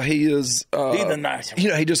 Oh, he is... he's the nice one.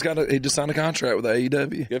 He just signed a contract with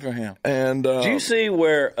AEW. Good for him. And did you see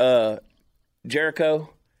where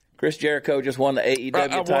Chris Jericho just won the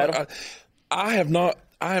AEW title? I have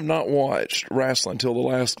not watched wrestling till the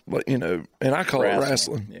last, and I call it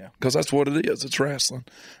wrestling because that's what it is. It's wrestling.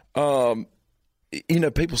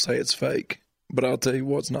 People say it's fake, but I'll tell you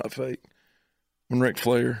what's not fake. When Ric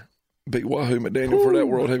Flair beat Wahoo McDaniel for that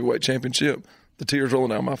World Heavyweight Championship, the tears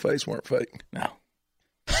rolling down my face weren't fake. No.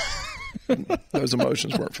 Those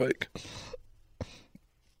emotions weren't fake.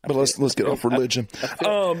 But let's get off religion.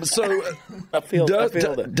 I feel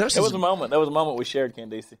that. That was a moment we shared,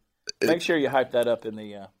 Candice. Make sure you hype that up in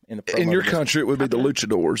the promo. In your country, it would be the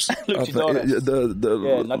luchadors. Luchadores.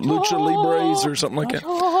 The Lucha Libres or something like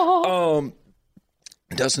that.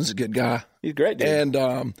 Dustin's a good guy. He's a great dude.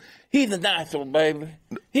 And he's the nice one, baby.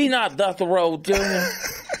 He not Dustin Rhodes Jr.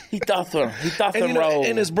 He Dustin Rhodes.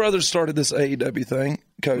 And his brother started this AEW thing,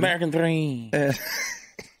 Cody. American Dream. And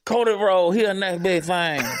Cody Rhodes, he a next big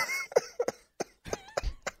thing.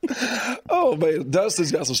 Oh, man,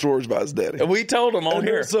 Dustin's got some stories about his daddy. We told him on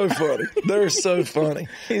here. They're so funny. They're so funny.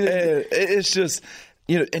 And it's just,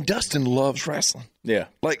 and Dustin loves wrestling. Yeah.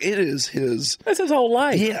 Like, it is his... That's his whole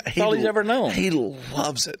life. Yeah. That's all he's ever known. He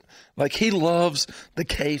loves it. Like, he loves the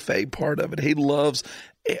kayfabe part of it. He loves...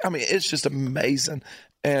 it's just amazing.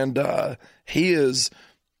 And he is...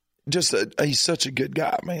 he's such a good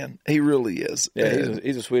guy, man. He really is. Yeah,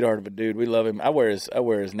 he's a sweetheart of a dude. We love him. I wear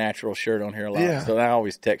his natural shirt on here a lot. Yeah. So I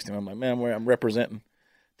always text him. I'm like, man, I'm representing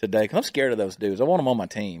today. 'Cause I'm scared of those dudes. I want them on my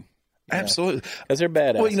team. Absolutely. Because they're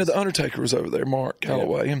badass. Well, the Undertaker was over there, Mark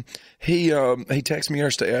Calloway, and he texted me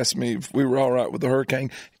yesterday, asked me if we were all right with the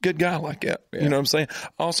hurricane. Good guy like that. Yeah. You know what I'm saying?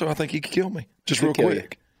 Also, I think he could kill me just real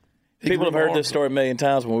quick. People have heard this story a million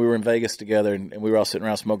times when we were in Vegas together, and we were all sitting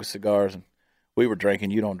around smoking cigars, and we were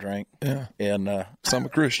drinking. You don't drink. Yeah. And so I'm a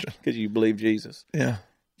Christian. Because you believe Jesus. Yeah.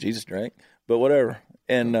 Jesus drank. But whatever.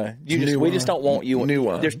 And we just don't want you. New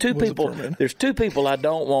wine. There's two people I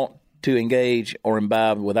don't want to engage or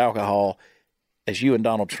imbibe with alcohol as you and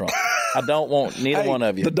Donald Trump. I don't want neither one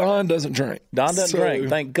of you. The Don doesn't drink. Don doesn't drink.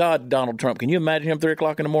 Thank God, Donald Trump. Can you imagine him 3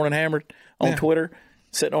 o'clock in the morning hammered on Twitter,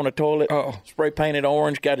 sitting on a toilet, spray painted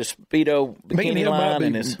orange, got his Speedo bikini line,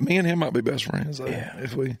 and his. Me and him might be best friends.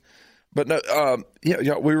 If we. But no,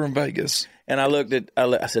 we were in Vegas, and I looked at.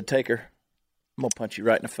 I said, "Take her. I'm gonna punch you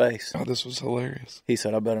right in the face." Oh, this was hilarious. He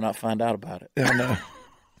said, "I better not find out about it." Yeah, I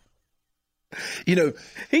know.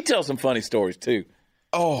 He tells some funny stories too.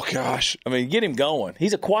 Oh gosh, I mean, get him going.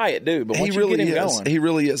 He's a quiet dude, but once he really you get him is. going, He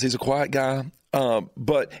really is. He's a quiet guy.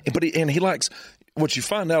 But he likes. What you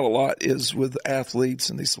find out a lot is with athletes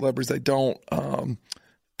and these celebrities, they don't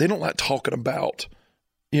like talking about.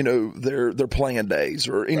 Their playing days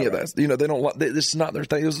or any of that. They don't like. This is not their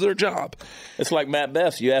thing. This is their job. It's like Matt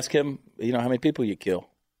Best. You ask him, how many people you kill.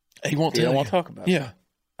 He won't. He don't want to talk about it. Yeah,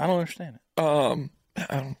 I don't understand it.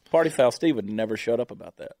 Party Foul Steve would never shut up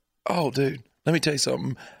about that. Oh, dude, let me tell you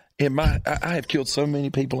something. I have killed so many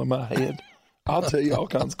people in my head. I'll tell you all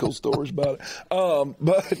kinds of cool stories about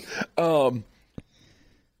it.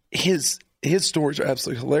 His stories are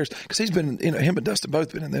absolutely hilarious because he's been, him and Dustin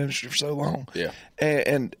both been in the industry for so long. Yeah.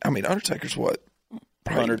 And I mean, Undertaker's what?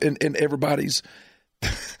 Probably, in everybody's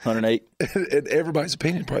 108. In everybody's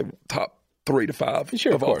opinion, probably top 3 to 5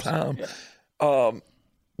 of all time. Yeah.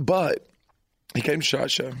 But he came to SHOT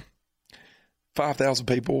Show. 5,000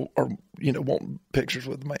 people are, wanting pictures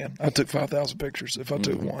with the man. I took 5,000 pictures if I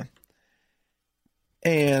took one.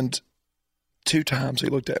 And 2 times he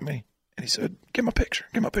looked at me and he said, "Get my picture,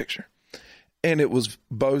 get my picture." And it was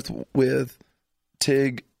both with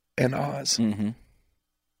Tig and Oz. Mm-hmm.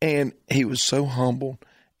 And he was so humble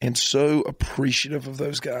and so appreciative of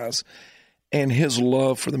those guys. And his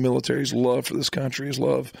love for the military, his love for this country, his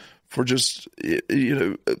love for just,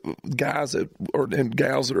 guys and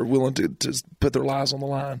gals that are willing to put their lives on the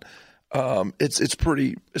line. It's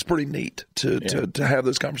pretty neat to have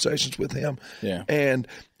those conversations with him. Yeah. And,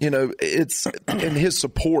 it's and his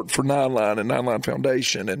support for Nine Line and Nine Line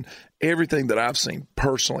Foundation and everything that I've seen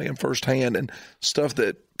personally and firsthand and stuff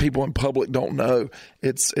that people in public don't know.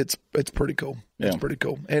 It's pretty cool. Yeah. It's pretty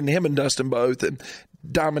cool. And him and Dustin both and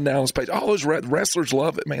Diamond Dallas Page, all those wrestlers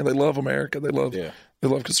love it, man. They love America. They love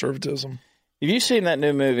conservatism. Have you seen that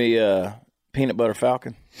new movie, Peanut Butter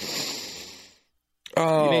Falcon?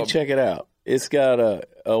 You need to check it out. It's got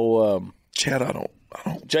Chad, I don't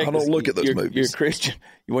look at those movies. You're a Christian.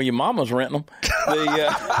 Well, your mama's renting them.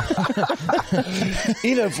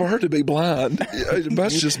 For her to be blind, it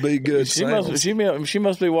must just be good. She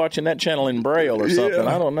must be watching that channel in Braille or something.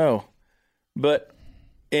 I don't know. But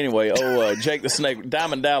anyway, Jake the Snake,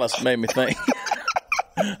 Diamond Dallas made me think.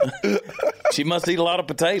 She must eat a lot of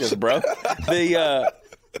potatoes, bro.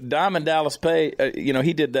 Diamond Dallas Page,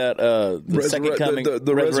 he did that, the second coming,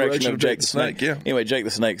 the resurrection of Jake the Snake. Yeah. Anyway, Jake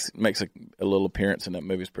the Snake makes a little appearance in that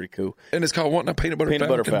movie. It's pretty cool. And it's called what now? Peanut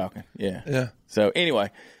Butter Falcon. Yeah. Yeah. So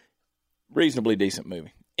anyway, reasonably decent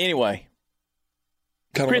movie. Anyway,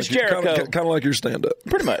 Chris Jericho. Kind of like your stand-up.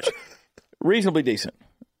 Pretty much. Reasonably decent,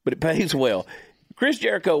 but it pays well. Chris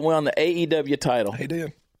Jericho won the AEW title. He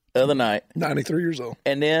did. The other night. 93 years old.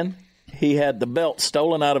 And then he had the belt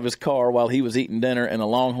stolen out of his car while he was eating dinner in a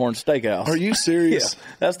Longhorn Steakhouse. Are you serious? Yeah,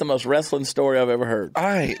 that's the most wrestling story I've ever heard.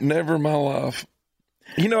 I ain't never in my life.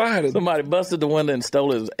 Somebody busted the window and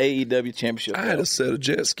stole his AEW championship belt. I had a set of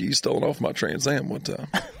jet skis stolen off my Trans Am one time.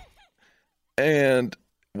 And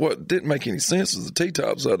what didn't make any sense was the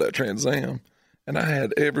T-tops of that Trans Am. And I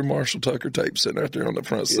had every Marshall Tucker tape sitting out there on the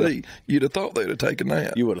front seat. You'd have thought they'd have taken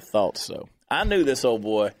that. You would have thought so. I knew this old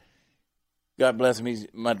boy. God bless him. He's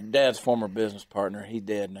my dad's former business partner. He's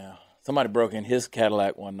dead now. Somebody broke in his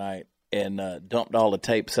Cadillac one night and dumped all the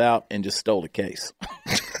tapes out and just stole the case.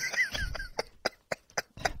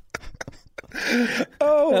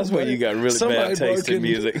 That's where you got really bad taste in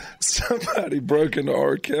music. Somebody broke into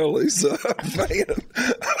R. Kelly's van.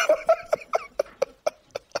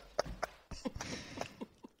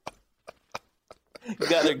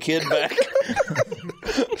 Got their kid back.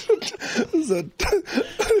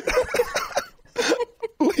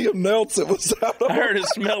 Liam Nelson was out. I heard it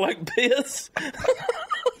smelled like piss.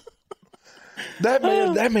 That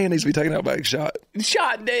man needs to be taken out by a shot.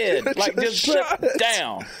 Shot dead. Like just shot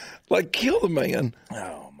down. Like kill the man.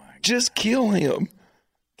 Oh my God. Just kill him.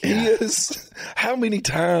 God. He is. How many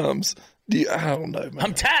times do you? I don't know, man.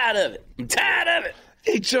 I'm tired of it.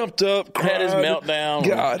 He jumped up, cried. Had his meltdown.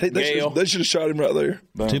 God, they should have shot him right there.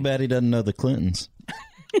 Boom. Too bad he doesn't know the Clintons.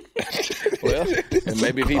 Well,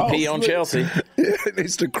 maybe if he pee on Chelsea. Yeah, he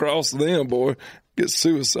needs to cross them, boy. Get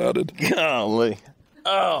suicided. Golly.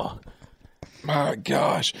 Oh. My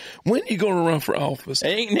gosh. When are you going to run for office?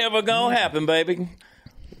 Ain't never going to happen, baby.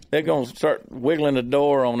 They're going to start wiggling the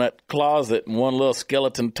door on that closet, and one little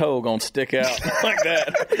skeleton toe going to stick out like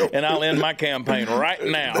that. And I'll end my campaign right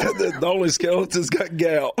now. The only skeleton's got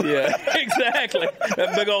gout. Yeah, exactly.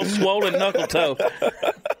 That big old swollen knuckle toe.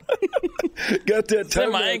 Got that It's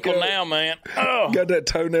in my ankle now, man. Oh, Got that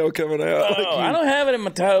toenail coming out. I don't have it in my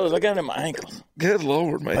toes. I got it in my ankles. Good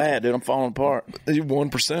Lord, man. Bad, dude. I'm falling apart. You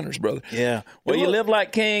 1%ers, brother. Yeah. Well, you live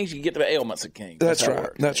like kings, you get the ailments of kings. That's how it right.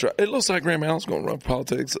 works. That's right. It looks like Graham Allen's going to run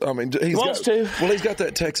politics. I mean, He wants to. Well, he's got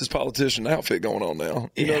that Texas politician outfit going on now.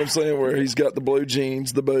 You know what I'm saying? Where he's got the blue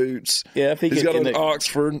jeans, the boots. Yeah, if he he's could- got in an the-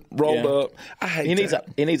 Oxford rolled Yeah. up. I hate He needs that.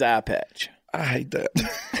 he needs an eye patch. I hate that.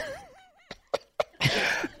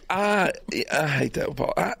 I hate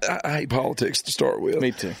that. I hate politics to start with.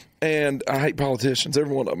 Me too. And I hate politicians.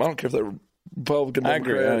 Every one of them. I don't care if they're Republican, I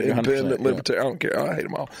agree. Democrat, I agree 100%, Independent, yeah. Libertarian. I don't care. I hate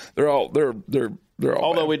them all. They're all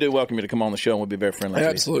Although bad. we do welcome you to come on the show and we'll be very friendly. to you.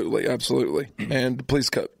 Absolutely. And please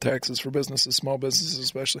cut taxes for businesses, small businesses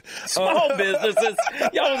especially. Small businesses.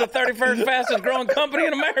 Y'all are the 31st fastest growing company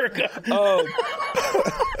in America.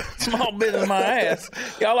 Small business, my ass.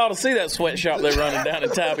 Y'all ought to see that sweatshop they're running down in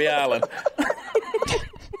Tybee Island.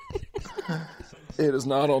 It is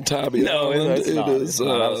not on Tybee No, Island. it's not. It It's is.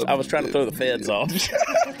 not. I was trying to throw the feds off.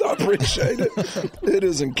 I appreciate it. It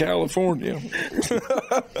is in California.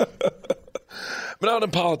 But all the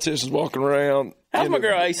politicians walking around. How's my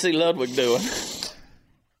girl A.C. Ludwig doing?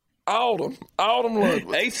 Autumn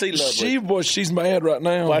Ludwig. A.C. Ludwig. She's mad right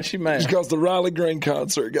now. Why is she mad? Because the Riley Green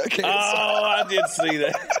concert got canceled. Oh, I did see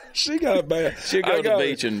that. She got mad. She'll go to the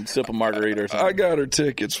beach and sip a margarita or something. I got her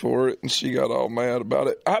tickets for it, and she got all mad about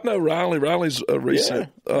it. I know Riley. Riley's a recent.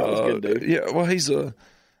 Yeah, Riley's a good dude. Yeah, well, he's a.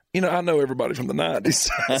 I know everybody from the 90s.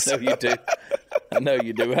 I know you do. I know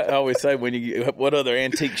you do. I always say what other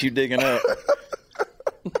antiques you digging up?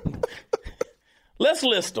 Let's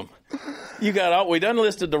list them. We done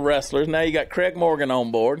listed the wrestlers. Now you got Craig Morgan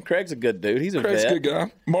on board. Craig's a good dude. He's a Craig's a vet. good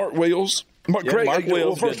guy. Mark Wheels. Mark Mark Wheels.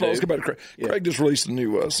 Wheels, First of all, good let's go back to Craig. Yeah. Craig just released a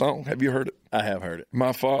new song. Have you heard it? I have heard it.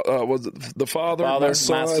 My father was it the Father, Father, my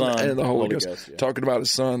son, and the Holy Ghost. yeah. Talking about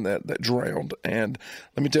his son that drowned. And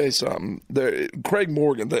let me tell you something. Craig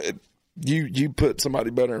Morgan. You put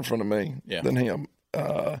somebody better in front of me than him.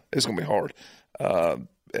 It's gonna be hard.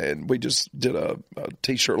 And we just did a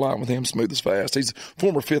T-shirt line with him, Smooth as Fast. He's a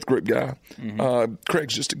former fifth group guy.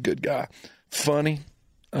 Craig's just a good guy. Funny.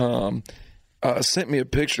 Sent me a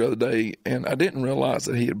picture the other day, and I didn't realize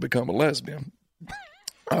that he had become a lesbian.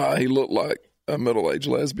 He looked like a middle-aged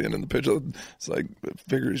lesbian in the picture. It's like, I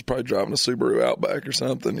figured he's probably driving a Subaru Outback or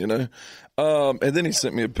something, And then he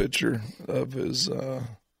sent me a picture of his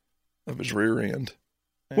rear end.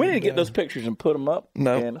 We need to get those pictures and put them up.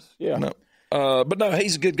 No. Candace. Yeah. No. But no,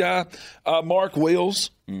 he's a good guy. Mark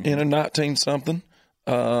Wheels, 19-something.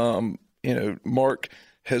 Mark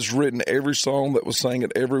has written every song that was sang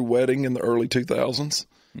at every wedding in the early 2000s.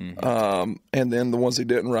 And then the ones he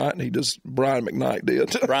didn't write, Brian McKnight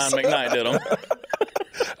did. Brian McKnight did them.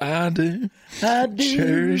 I do.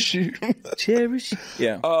 Cherish you. Cherish.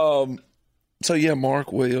 Yeah. So, yeah,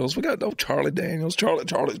 Mark Wheels. We got Charlie Daniels.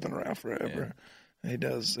 Charlie's been around forever. Yeah.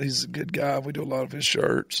 He's a good guy. We do a lot of his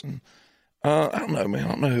shirts. And I don't know, man. I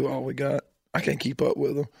don't know who all we got. I can't keep up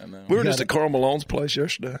with them. We were just at Carl Malone's place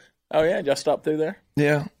yesterday. Oh, yeah? Just stop through there?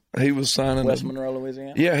 Yeah. He was signing West Monroe,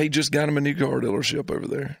 Louisiana? Yeah, he just got him a new car dealership over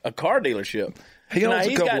there. A car dealership? He owns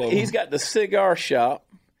a couple of them. He's got the cigar shop.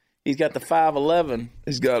 He's got the 511.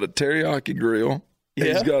 He's got a teriyaki grill.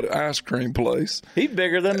 Yeah. He's got an ice cream place. He's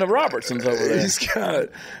bigger than the Robertsons over there.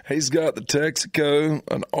 He's got the Texaco,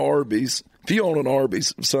 an Arby's. If you own an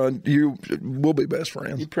Arby's, son, we'll be best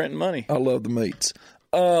friends. You printing money. I love the meats.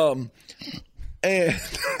 And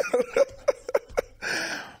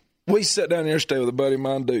we sat down yesterday with a buddy of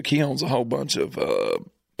mine, Duke. He owns a whole bunch of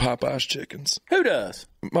Popeye's chickens. Who does?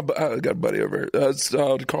 I got a buddy over here. It's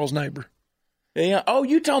Carl's neighbor. Yeah. Oh,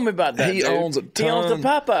 you told me about that. He dude. owns a He owns the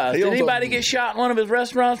ton. Popeyes. He Did owns anybody get shot in one of his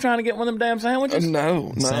restaurants trying to get one of them damn sandwiches?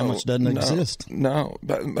 No. Sandwich doesn't exist. No.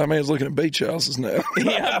 That man's looking at beach houses now.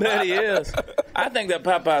 Yeah, I bet he is. I think that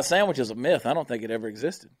Popeye sandwich is a myth. I don't think it ever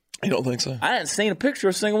existed. You don't think so? I hadn't seen a picture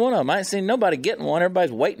of a single one of them. I ain't seen nobody getting one.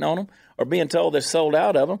 Everybody's waiting on them or being told they're sold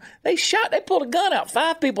out of them. They pulled a gun out.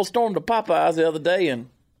 5 people stormed the Popeyes the other day in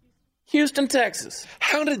Houston, Texas.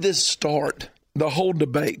 How did this start? The whole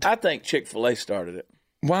debate. I think Chick-fil-A started it.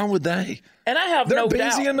 Why would they? And I have They're no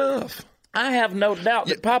busy doubt. enough. I have no doubt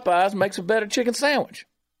that Popeyes makes a better chicken sandwich.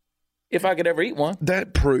 If I could ever eat one.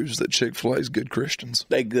 That proves that Chick-fil-A is good Christians.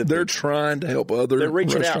 They're trying to help other They're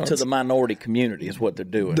reaching restaurants. out to the minority community is what they're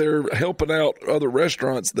doing. They're helping out other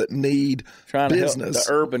restaurants that need Trying to business. help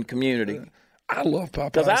the urban community. I love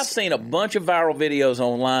Popeyes. Because I've seen a bunch of viral videos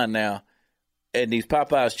online now, and these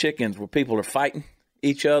Popeyes chickens where people are fighting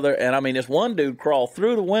each other. And I mean, this one dude crawled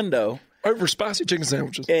through the window over spicy chicken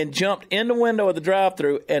sandwiches and jumped in the window of the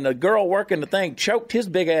drive-thru, and the girl working the thing choked his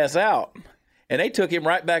big ass out. And they took him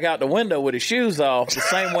right back out the window with his shoes off the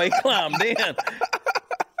same way he climbed in.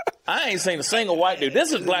 I ain't seen a single white dude.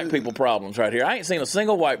 This is black people problems right here. I ain't seen a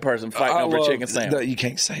single white person fighting over a chicken sandwich. No, you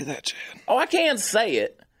can't say that, Chad. Oh, I can say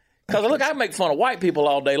it. Because, look, I make fun of white people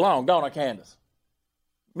all day long, don't I, Candace?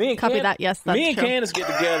 Me and Copy that. Yes, that's Me and true. Candace get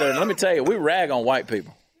together, and let me tell you, we rag on white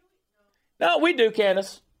people. No, we do,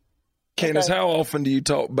 Candace. Candace, how often do you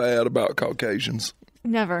talk bad about Caucasians?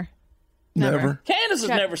 Never. Never. Candace has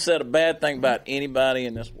never said a bad thing about anybody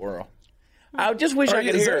in this world. I just wish I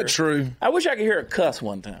could Is hear that her. true? I wish I could hear her cuss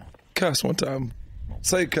one time. Cuss one time.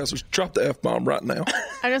 Say cuss. Drop the F-bomb right now.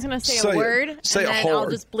 I'm just going to say Say a it. word, Say it and then I'll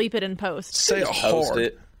hard. just bleep it in post. Say it Post hard.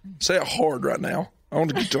 it. Say it hard right now. I want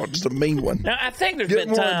to get you just a mean one. Now, I think there's Get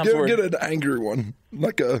been times where... get an angry one.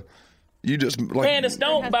 Like a... You just... like. Candace,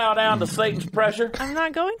 don't bow down to Satan's pressure. I'm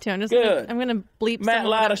not going to. I'm just Good. I'm going to bleep Matt some of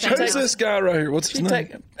what I'm Lyda, saying. Who's this guy right here? What's his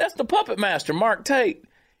name? That's the puppet master, Mark Tate.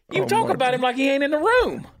 You Oh, talk Mark about Tate. him like he ain't in the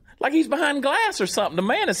room. Like he's behind glass or something. The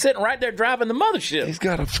man is sitting right there driving the mothership. He's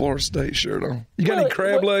got a Florida State shirt on. You got any What-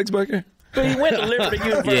 crab what- legs back here? But he went to Liberty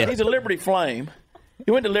University. Yeah. He's a Liberty Flame.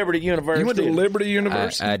 He went to Liberty University. You went to Liberty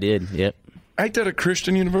University? I did. Yep. Ain't that a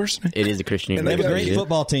Christian university? It is a Christian And they They have a university. great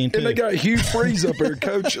football team, And they too. got Hugh Freeze up here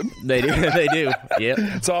coaching. They do. They do. Yep.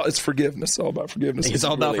 It's forgiveness. It's all about forgiveness. It's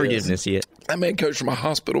all about really is. forgiveness. Yeah. That man coached from a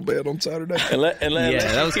hospital bed on Saturday. Yeah,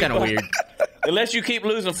 that was kind of weird. Unless you keep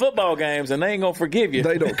losing football games, and they ain't going to forgive you.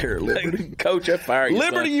 They don't care at Liberty. Coach, I fire you.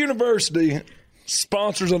 Liberty son. University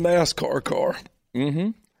sponsors a NASCAR car.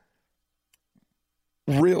 Mm-hmm.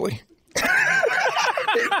 Really?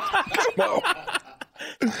 Come on.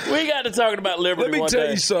 We got to talking about Liberty Let me one tell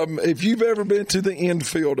day. you something. If you've ever been to the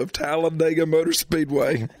infield of Talladega Motor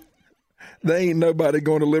Speedway, there ain't nobody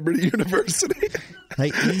going to Liberty University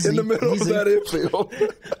Hey, easy, in the middle easy. of that infield.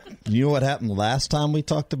 You know what happened last time we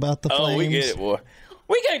talked about the Flames? Oh, we get it, boy.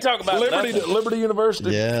 We can't talk about nothing. Liberty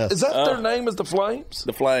University. Yes. Is that their name? Is the Flames?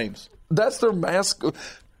 The Flames. That's their mascot.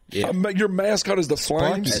 Yeah. Your mascot is the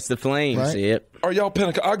Flames. That's the Flames. Right. Yep. Are y'all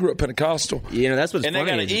Pentecostal? I grew up Pentecostal. You know, that's what's And they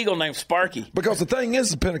funny. got an is- eagle named Sparky. Because the thing is,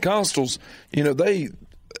 the Pentecostals, you know,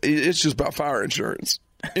 it's just about fire insurance.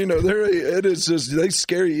 You know, it is just, they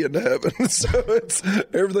scare you into heaven. So it's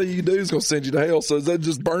everything you do is going to send you to hell. So is that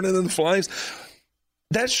just burning in the flames?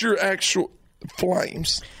 That's your actual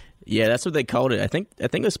flames. Yeah, that's what they called it. I think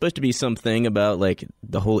it was supposed to be something about like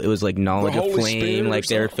the whole. It was like knowledge The of Holy flame, Spirit or like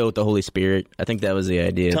they were something? filled with the Holy Spirit. I think that was the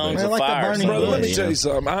idea. Tongues but- of like the fire. burning Brother, let me Yeah. tell you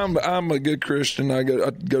something. I'm a good Christian. I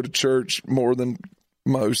go to church more than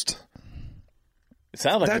most. It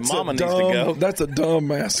sounds like That's your mama a needs dumb. to go. That's a dumb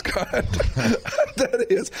mascot. That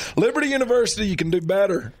is Liberty University. You can do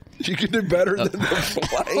better. You can do better than the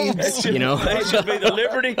Flames. You know, They should be the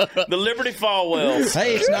Liberty Falwells.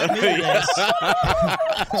 Hey, it's not me. Yes.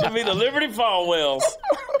 Should be the Liberty Falwells.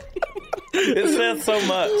 It says so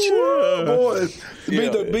much. Oh, boy,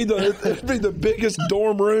 it'd be Yeah. the biggest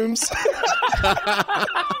dorm rooms.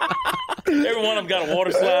 Every one of them got a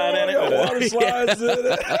water slide in Got it. water slides in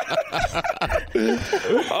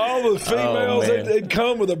it. All the females, man. they'd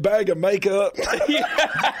come with a bag of makeup.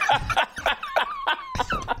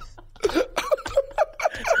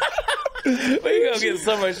 We gonna get in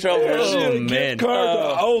so much trouble. Oh, Get man. card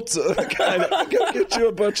to Ulta. Go get you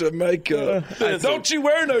a bunch of makeup. Don't you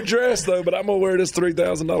wear no dress though, but I'm gonna wear this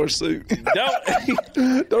 $3,000 suit.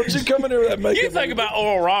 Don't you come in here with that makeup? You think about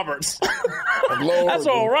Oral Roberts. Lord. That's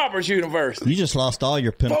Oral Roberts University. You just lost all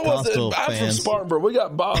your What was it? Pentecostal I'm from fans. Spartanburg. We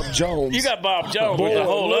got Bob Jones. You got Bob Jones with Boy, a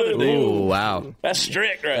whole other deal. oh wow, That's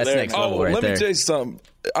strict right That's there. next level. Right let there. me tell you something.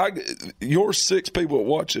 Your 6 people that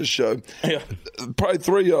watch this show, Yeah. probably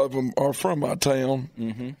 3 of them are from my town.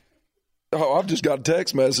 Mm-hmm. Oh, I've just got a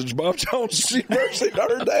text message. Bob Jones University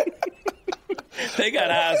heard that. They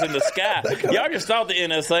got eyes in the sky. Y'all just thought the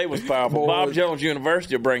NSA was powerful. Boy. Bob Jones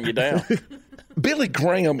University will bring you down. Billy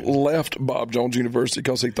Graham left Bob Jones University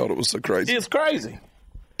because he thought it was so crazy. It's crazy.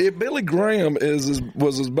 If Billy Graham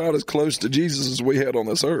was about as close to Jesus as we had on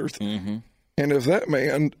this earth, Mm-hmm. and if that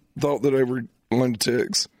man thought that they were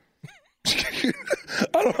lunatics, I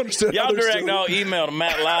don't understand. how Y'all they're direct still- all email to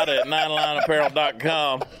Matt Lyda at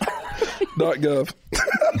ninelineapparel.com. .gov.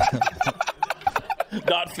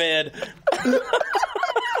 .fed.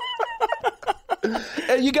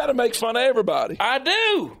 Hey, you got to make fun of everybody. I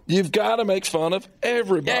do. You've got to make fun of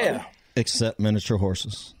everybody. Yeah. Except miniature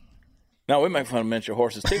horses. No, we make fun of miniature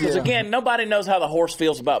horses, too. Because, again, nobody knows how the horse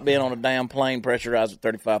feels about being on a damn plane pressurized at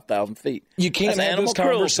 35,000 feet. You can't That's have animal this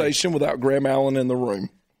conversation without Graham Allen in the room.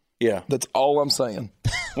 Yeah. That's all I'm saying.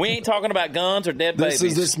 We ain't talking about guns or dead babies.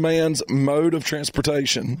 This is this man's mode of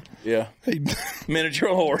transportation. Yeah. Miniature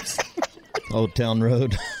horse. Old Town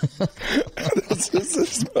Road. Who'd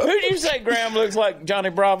you say Graham looks like? Johnny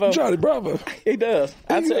Bravo? Johnny Bravo. He does.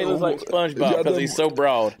 I'd say he looks like SpongeBob because he's so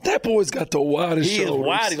broad. That boy's got the widest He is shoulders.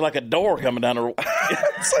 wide. He's like a door coming down the road.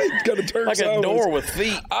 He's got to turn Like a sideways. door with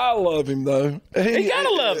feet. I love him, though. You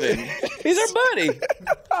gotta love him. He's our buddy.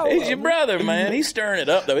 He's your brother, man. He's stirring it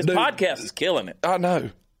up, though. His podcast is killing it. I know.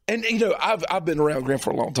 And, I've been around Graham for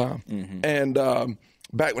a long time. Mm-hmm. And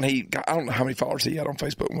back when I don't know how many followers he had on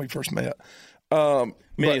Facebook when we first met.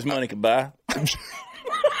 Many as money could buy.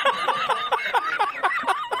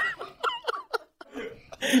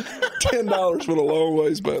 $10 went a long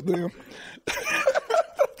ways back then.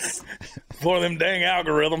 For them dang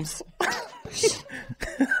algorithms.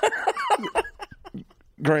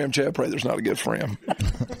 Graham Chad Prather's not a good friend.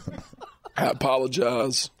 I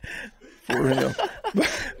apologize for him.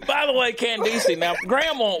 By the way, Candice, now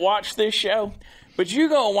Graham won't watch this show, but you're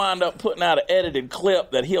going to wind up putting out an edited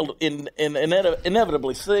clip that he'll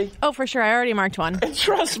inevitably see. Oh, for sure. I already marked one. And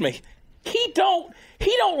trust me, he don't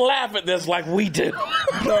laugh at this like we do.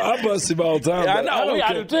 No, I bust him all the time. Yeah, I but know. don't I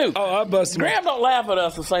care. do too. Oh, I bust him. Graham don't laugh at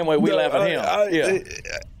us the same way we laugh at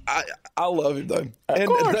him. I love him though. And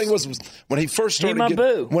course. the thing was when he first started my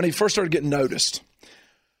boo. when he first started getting noticed,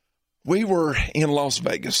 we were in Las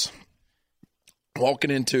Vegas,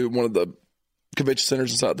 walking into one of the convention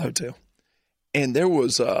centers inside the hotel, and there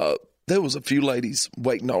was a few ladies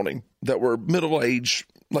waiting on him that were middle-aged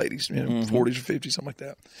ladies, 40s or 50s, something like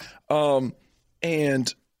that.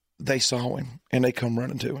 And they saw him and they come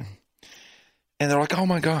running to him, and they're like, "Oh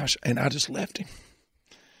my gosh!" And I just left him.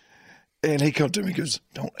 And he come to me and goes,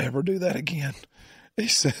 "Don't ever do that again." He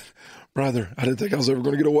said, "Brother, I didn't think I was ever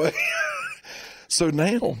going to get away." So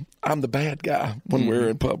now I'm the bad guy when we're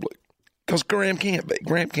in public. Because Graham can't be.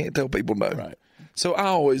 Graham can't tell people no. Right. So I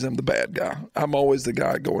always am the bad guy. I'm always the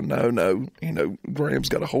guy going, no. Graham's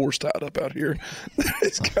got a horse tied up out here.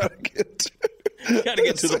 He's got to get to. Got to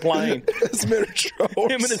get to the plane. It's miniature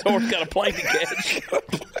horse. Him and his horse got a plane to catch.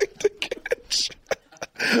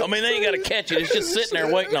 I mean, they ain't got to catch it. It's just sitting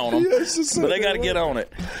there waiting on them. But they got to get on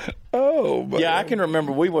it. Oh, man. Yeah, I can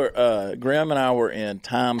remember we were, Graham and I were in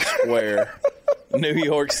Times Square, New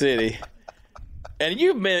York City. And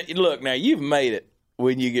you've made it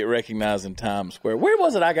when you get recognized in Times Square. Where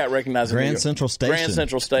was it I got recognized? Grand Central Station. Grand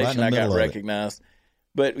Central Station, Right in the I got middle of it. recognized.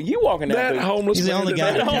 But you walking down That homeless He's the man. only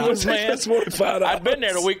guy that homeless man. That's $45. I'd been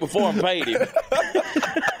there the week before and paid him.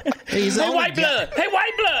 He's the Hey, only white guy- blood! Hey,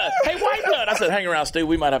 white blood! Hey, white blood! I said, hang around, Stu.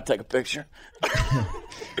 We might have to take a picture.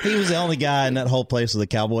 He was the only guy in that whole place with a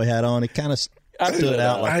cowboy hat on. He kind of stood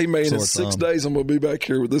out like Hey, man, sore in 6 thumb. days, I'm going to be back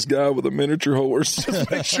here with this guy with a miniature horse.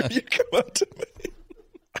 Just make sure you come up to me.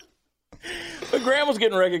 But Graham was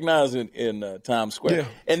getting recognized in Times Square. Yeah.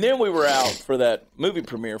 And then we were out for that movie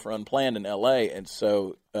premiere for Unplanned in L.A., and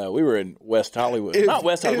so we were in West Hollywood. Not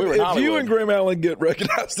West Hollywood, we were in If Hollywood. you and Graham Allen get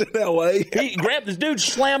recognized in L.A., He grabbed this dude,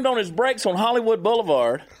 slammed on his brakes on Hollywood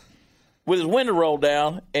Boulevard with his window rolled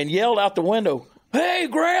down and yelled out the window, "Hey,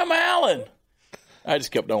 Graham Allen!" I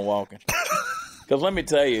just kept on walking. Because let me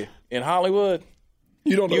tell you, in Hollywood,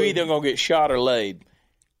 you don't know. you're either going to get shot or laid.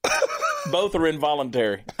 Both are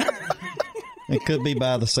involuntary. It could be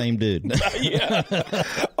by the same dude. Yeah.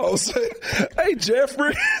 I'll say, "Hey,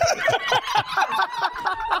 Jeffrey."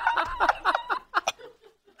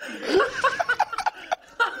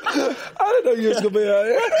 I didn't know you was going to be out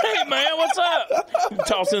here. Hey, man, what's up?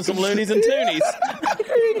 Toss in some loonies and toonies.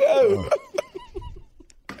 Here you go.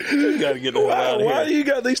 You got to get the hell out of Why here. you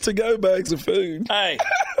got these to-go bags of food? Hey,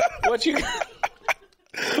 what you...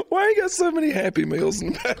 Why you got so many Happy Meals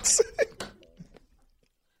in the backseat?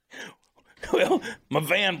 Well, my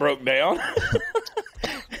van broke down.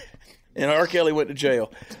 And R. Kelly went to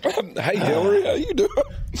jail. Hey, Hillary, how you doing?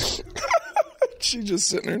 She's just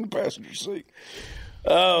sitting there in the passenger seat.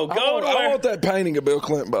 Oh, go to I where... want that painting of Bill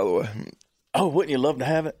Clinton, by the way. Oh, wouldn't you love to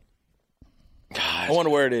have it? I wonder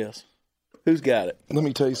where it is. Who's got it? Let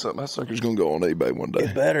me tell you something. That sucker's going to go on eBay one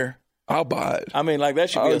day. Better. I'll buy it. I mean, like, that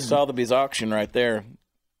should be a Sotheby's auction right there.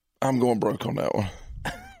 I'm going broke on that one.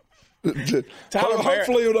 Tyler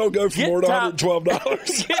Hopefully it don't go for Get more than Ty-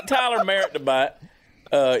 $112. Get Tyler Merritt to buy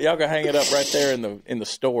it. Y'all can hang it up right there in the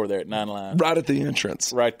store there at 9 Line. Right at the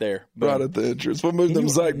entrance. Right there. Boom. Right at the entrance. We'll move them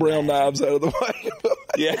Zach Brown knives out of the way.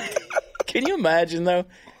 Yeah. Can you imagine, though,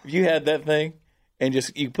 if you had that thing and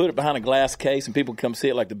just you put it behind a glass case and people come see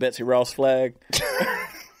it like the Betsy Ross flag?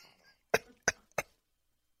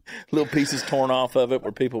 Little pieces torn off of it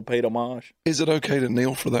where people paid homage. Is it okay to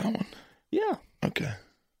kneel for that one? Yeah. Okay.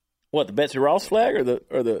 What, the Betsy Ross flag or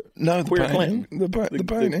the No, the Queer painting. Clinton? The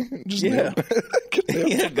painting. Just Yeah. kneel.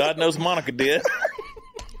 Yeah, God knows Monica did.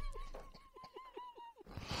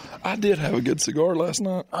 I did have a good cigar last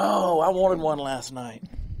night. Oh, I wanted one last night.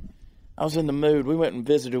 I was in the mood. We went and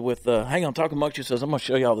visited with. Hang on, Talk Amongst Yourselves. I'm going to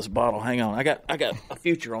show y'all this bottle. Hang on, I got a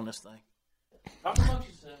future on this thing. Talk Amongst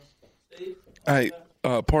Yourselves, Steve. Hey,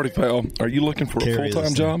 Party Pal, are you looking for a Carry full-time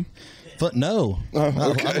this job? But no,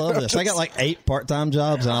 okay. I love this. I got like 8 part-time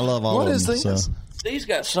jobs, and I love all What of is them. this? So. Steve's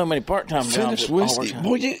got so many part-time jobs. Finished all the whiskey. time.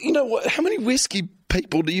 Boy, you know what? How many whiskey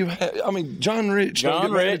people do you have? I mean, John Rich. don't John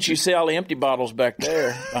get mad at Rich, you see all the empty bottles back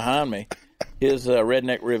there behind me. His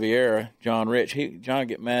Redneck Riviera, John Rich. John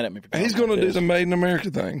get mad at me. For He's going going to do the Made in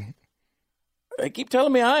America thing. They keep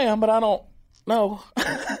telling me I am, but I don't know.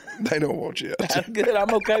 They don't want you out. I'm good.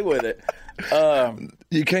 I'm okay with it.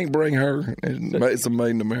 You can't bring her. It's a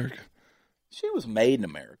Made in America. She was made in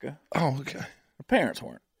America. Oh, okay. Her parents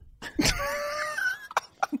weren't.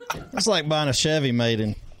 It's like buying a Chevy made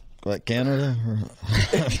in like Canada.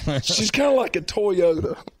 She's kind of like a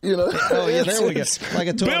Toyota, you know. Oh yeah, there we go. Like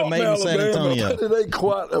a Toyota Built made in San Alabama, Antonio. but it ain't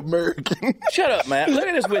quite American. Shut up, Matt. Look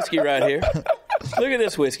at this whiskey right here. Look at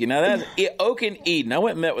this whiskey. Now, that's Oak and Eden. I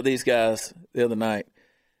went and met with these guys the other night.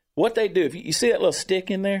 What they do, if you see that little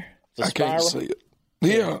stick in there? It's a I can't spiral. see it.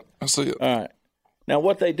 Yeah, I see it. All right. Now,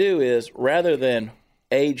 what they do is, rather than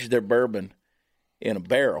age their bourbon in a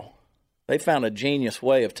barrel, they found a genius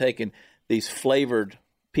way of taking these flavored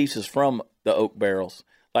pieces from the oak barrels.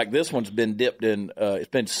 Like this one's been dipped in, it's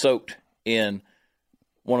been soaked in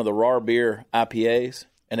one of the raw beer IPAs,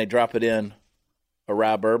 and they drop it in a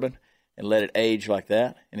rye bourbon and let it age like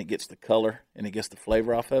that, and it gets the color and it gets the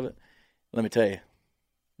flavor off of it. Let me tell you,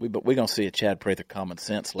 we're going to see a Chad Prather common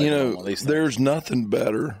sense later on all these things. There's nothing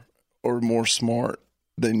better or more smart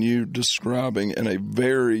than you describing in a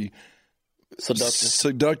very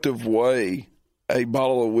seductive way a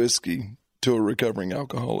bottle of whiskey to a recovering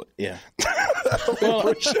alcoholic. Yeah.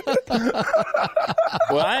 Well,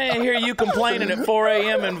 I ain't hear you complaining at 4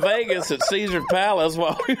 a.m. in Vegas at Caesar Palace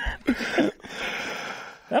while we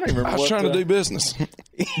I don't even remember. I was trying to do business.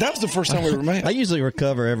 That was the first time we ever met. I usually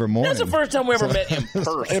recover every morning. That's the first time we ever met in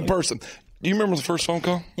person. In person. Do you remember the first phone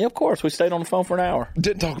call? Yeah, of course. We stayed on the phone for an hour.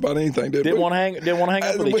 Didn't talk about anything, did we? Didn't want to hang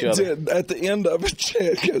up with each other. Did. At the end of it,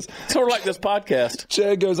 Chad goes, Sort of like this podcast.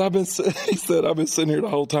 Chad goes, he said, I've been sitting here the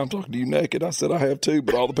whole time talking to you naked. I said, I have too,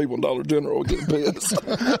 but all the people in Dollar General are getting pissed.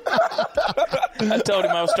 I told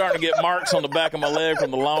him I was starting to get marks on the back of my leg from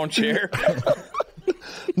the lawn chair.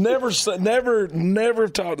 Never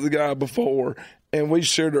talked to the guy before, and we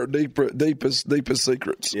shared our deepest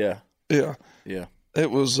secrets. Yeah. Yeah. Yeah. It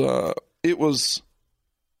was awesome.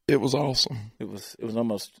 It was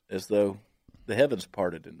almost as though the heavens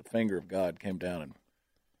parted and the finger of God came down and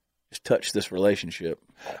just touched this relationship.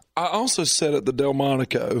 I also sat at the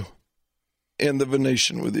Delmonico in the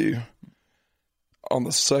Venetian with you on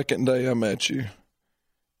the second day I met you,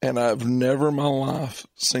 and I've never in my life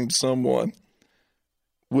seen someone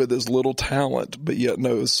with as little talent, but yet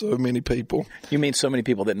knows so many people. You mean so many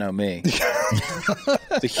people that know me?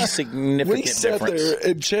 It's a significant We sat difference. there,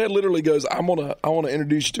 and Chad literally goes, I want to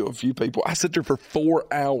introduce you to a few people. I sat there for 4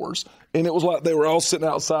 hours, and it was like they were all sitting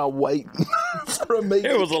outside waiting for a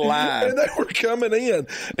meeting. It was a line. And they were coming in,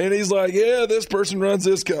 and he's like, yeah, this person runs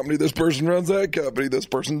this company, this person runs that company, this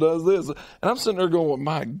person does this. And I'm sitting there going, well,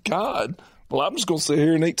 my God, well, I'm just going to sit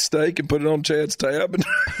here and eat steak and put it on Chad's tab. And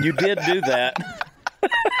You did do that.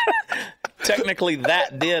 Technically,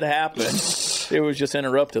 that did happen. It was just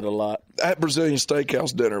interrupted a lot. that Brazilian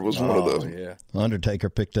steakhouse dinner was one of those. Yeah. Undertaker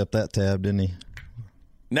picked up that tab, didn't he?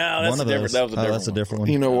 No, that's One a of different. those. That was a different. That's a different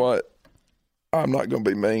one. You know what? I'm not going to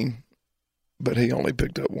be mean, but he only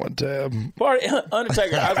picked up one tab. Party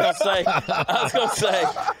Undertaker. I was gonna say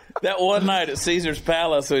that one night at Caesar's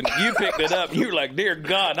Palace when you picked it up, you were like, "Dear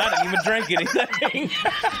God, I didn't even drink anything." Hey,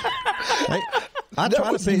 I That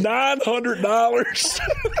try was to be. $900.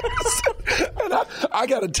 And I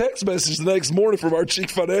got a text message the next morning from our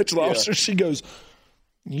chief financial officer. She goes,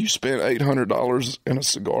 "You spent $800 in a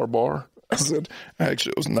cigar bar?" I said,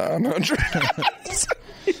 "Actually, it was $900."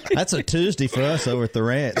 That's a Tuesday for us over at the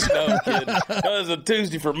ranch. No, I'm kidding. That was a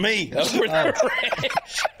Tuesday for me over the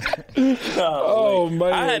ranch. Oh,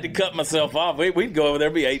 man. I had to cut myself off. We'd go over there,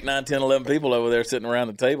 be 8, 9, 10, 11 people over there sitting around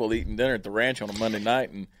the table eating dinner at the ranch on a Monday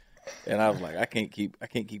night, and I was like, I can't keep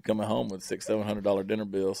coming home with $600-$700 dinner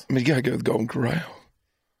bills. I mean, you got to go to the Golden Corral.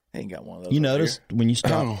 I ain't got one of those. You over notice here. when you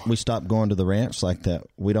stop, we stopped going to the ranch like that.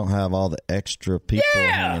 We don't have all the extra people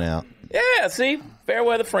hanging out. Yeah, see? Fair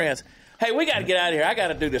weather friends. Hey, we got to get out of here. I got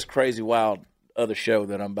to do this crazy, wild other show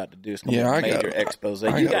that I'm about to do. It's going to be a major expose.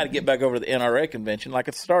 You got to get back over to the NRA convention like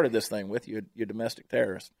I started this thing with you, your domestic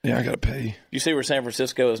terrorist. Yeah, I got to pay. You see where San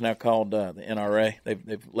Francisco is now called the NRA?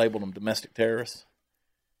 They've labeled them domestic terrorists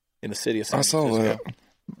in the city of San Francisco. I saw that. I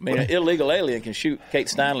mean, an illegal alien can shoot Kate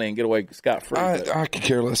Steinle and get away scot-free. I could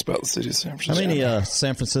care less about the city of San Francisco. How many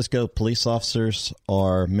San Francisco police officers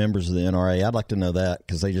are members of the NRA? I'd like to know that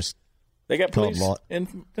because they got police in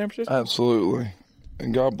San Francisco? Absolutely.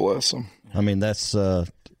 And God bless them. I mean, that's I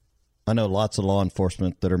know lots of law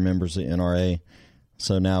enforcement that are members of the NRA,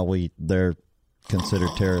 so now they're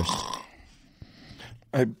considered terrorists.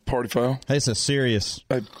 Hey, party foul. Hey, it's a serious.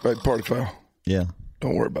 Hey, party foul. Yeah.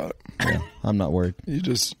 Don't worry about it. Yeah, I'm not worried.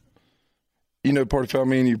 Party foul,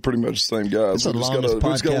 me and you pretty much the same guys. It's the longest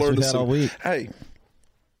podcast we've had all week. Hey.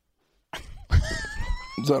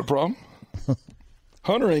 Is that a problem?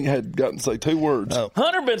 Hunter ain't had gotten to say 2 words. Oh.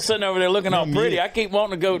 Hunter been sitting over there looking all pretty. I keep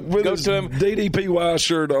wanting to go his to him. DDPY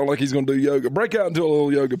shirt on like he's going to do yoga. Break out into a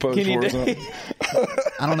little yoga pose for us.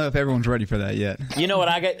 I don't know if everyone's ready for that yet. You know what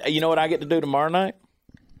I get to do tomorrow night?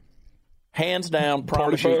 Hands down,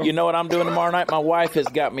 promise you. You know what I'm doing tomorrow night? My wife has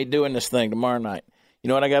got me doing this thing tomorrow night. You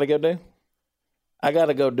know what I got to go do? I got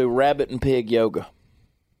to go do rabbit and pig yoga.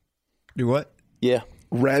 Do what? Yeah.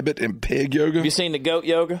 Rabbit and pig yoga? Have you seen the goat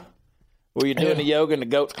yoga? Where you're doing the yoga and the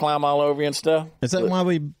goats climb all over you and stuff? Is that why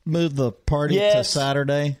we moved the party to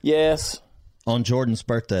Saturday? Yes. On Jordan's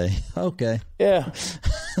birthday. Okay. Yeah.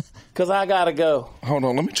 Because I got to go. Hold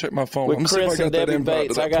on, let me check my phone. With Let me see if Chris I and got that Debbie invite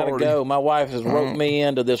Bates, to that I got to party. go. My wife has roped me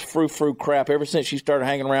into this frou-frou crap ever since she started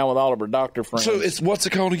hanging around with all of her doctor friends. So it's what's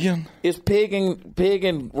it called again? It's pig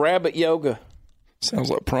and rabbit yoga. Sounds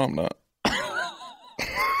like prom night.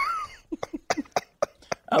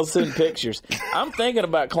 I'll send pictures. I'm thinking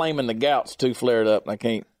about claiming the gout's too flared up and I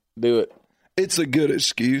can't do it. It's a good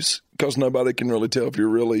excuse because nobody can really tell if you're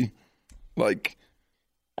really like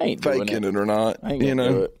I ain't faking it or not. I ain't gonna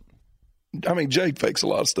do it. I mean, Jade fakes a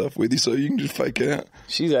lot of stuff with you, so you can just fake it.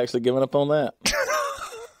 She's actually giving up on that.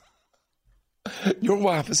 Your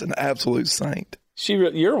wife is an absolute saint.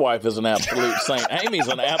 Your wife is an absolute saint. Amy's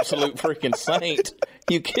an absolute freaking saint.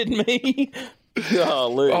 You kidding me?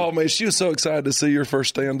 Golly. Oh, man, she was so excited to see your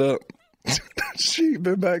first stand-up. She ain't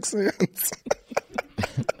been back since.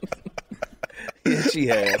 Yeah, she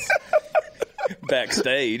has.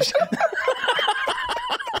 Backstage.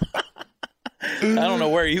 I don't know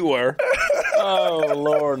where you were. Oh,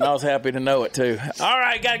 Lord, and I was happy to know it, too. All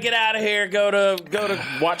right, got to get out of here. Go to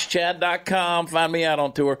watchchad.com. Find me out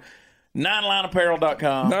on tour.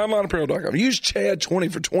 9lineapparel.com. 9lineapparel.com. Use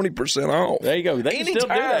Chad20 for 20% off. There you go. They can still do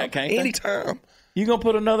that, can't they? Anytime. You going to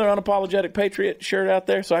put another Unapologetic Patriot shirt out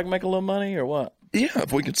there so I can make a little money or what? Yeah,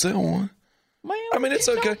 if we could sell one. Man, I mean, it's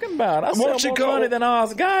okay. Talking about? I sell more money than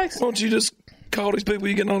Oz guys. Why don't you just call these people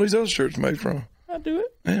you getting all these other shirts made from? I do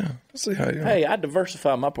it. Yeah, let's see how you. Hey, I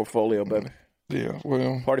diversify my portfolio, baby. Yeah,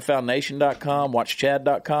 well. PartyFoundNation.com,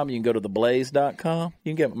 WatchChad.com. You can go to TheBlaze.com. You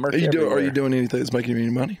can get merch everywhere. Are you doing anything that's making you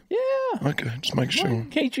any money? Yeah. Okay, just make sure.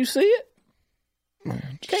 Can't you see it?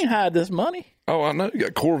 Man, Can't hide this money. Oh, I know. You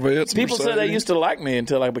got Corvettes. People said they used to like me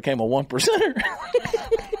until I became a 1%er.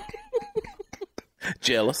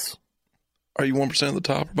 Jealous. Are you 1% of the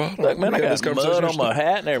top or bottom? Look, man, I got mud on my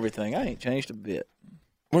hat and everything. I ain't changed a bit.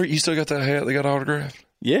 Where you still got that hat that got autographed?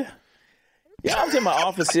 Yeah. Yeah, I was in my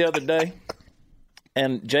office the other day,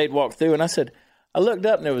 and Jade walked through, and I looked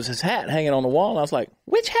up, and there was his hat hanging on the wall, and I was like,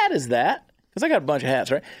 which hat is that? Because I got a bunch of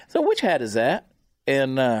hats, right? So which hat is that?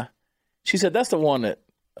 And she said, that's the one that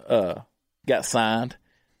got signed.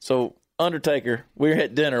 So Undertaker, we were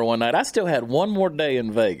at dinner one night. I still had one more day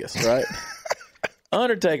in Vegas, right?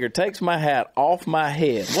 Undertaker takes my hat off my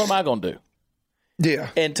head. What am I going to do? Yeah.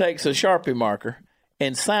 And takes a Sharpie marker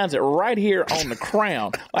and signs it right here on the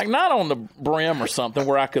crown. Like not on the brim or something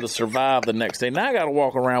where I could have survived the next day. Now I got to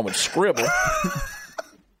walk around with scribble.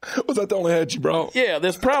 Was that the only hat you brought? Yeah,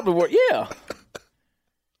 that's probably what. Yeah.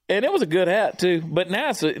 And it was a good hat too, but now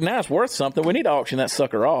it's worth something. We need to auction that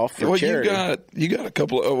sucker off for charity. you got a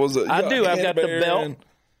couple of was it? I do. I've got the belt.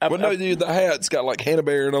 The hat's got like Hannah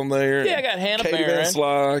Barrett on there. Yeah, I got Hannah Katie Barron. Van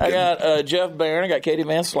Slyke. I got Jeff Barron. I got Katie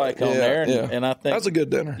Van Slyke on there, and I think that's a good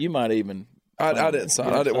dinner. You might even. I didn't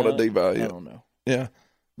sign. I didn't want to devalue. I don't know. Yeah,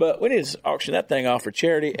 but we need to auction that thing off for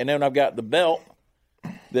charity, and then I've got the belt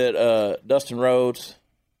that Dustin Rhodes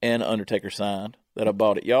and Undertaker signed that I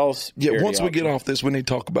bought at y'all's. Yeah. Once auction. we get off this, we need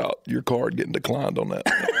to talk about your card getting declined on that.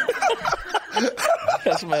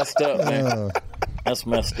 That's messed up, man. That's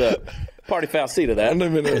messed up. Party foul seat of that. I'm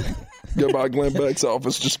even gonna go by Glenn Beck's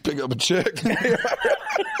office, just pick up a check.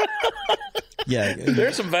 Yeah.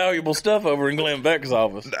 There's some valuable stuff over in Glenn Beck's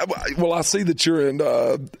office. Well, I see that you're in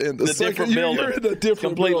the different building. You're in a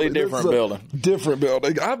different Completely building. different This is a building. Different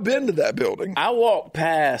building. I've been to that building. I walked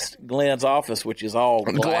past Glenn's office, which is all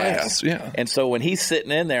glass. Yeah. And so when he's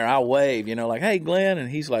sitting in there, I wave, like, "Hey, Glenn," and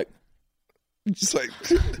he's like, Just like,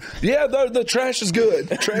 yeah, the trash is good.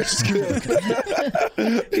 The trash is good.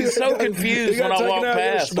 he's so confused when I walk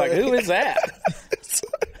past. Like, who is that?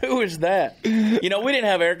 Who is that? We didn't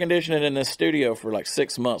have air conditioning in this studio for like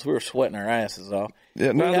 6 months. We were sweating our asses off.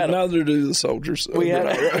 Yeah, neither do the soldiers. We had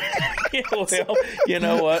well, you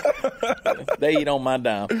know what? They eat on my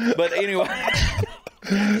dime. But anyway,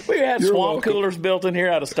 we had swamp coolers built in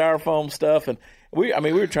here out of styrofoam stuff, and we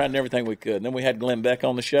were trying everything we could. And then we had Glenn Beck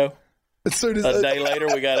on the show. As soon as a day later,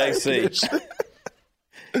 we got AC.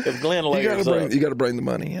 If Glenn layers you got to bring the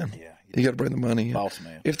money in. Yeah, you got to bring the money in. Boss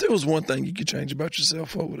man. If there was one thing you could change about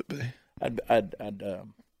yourself, what would it be? I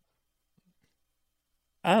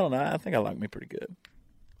don't know. I think I like me pretty good.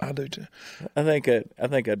 I do too. I think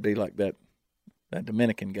I'd be like that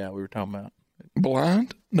Dominican guy we were talking about.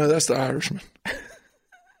 Blind? No, that's the Irishman.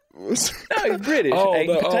 No, he's British.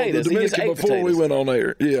 The Potatoes. Dominican before potatoes. We went on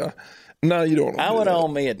air. Yeah. No, you don't. I would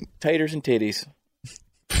own me at taters and titties.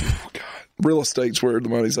 God, real estate's where the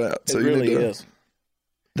money's at. So it really is.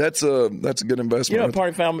 That's a good investment. You know what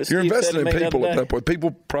Party Found? You're investing in people at that point.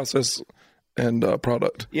 People, process, and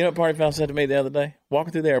product. You know what Party Found said to me the other day?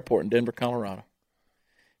 Walking through the airport in Denver, Colorado.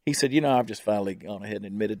 He said, I've just finally gone ahead and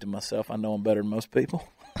admitted to myself I know I'm better than most people.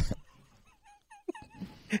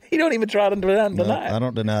 He don't even try to deny it. I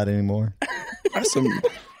don't deny it anymore. That's some...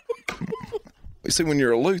 You see, when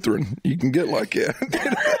you're a Lutheran, you can get like that.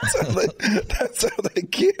 That's how they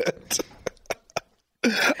get.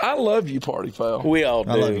 I love you, Party Foul. We all do.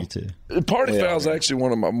 I love you too. Party Foul is actually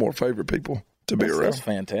one of my more favorite people to be around. That's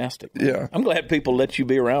fantastic. Man. Yeah. I'm glad people let you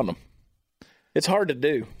be around them. It's hard to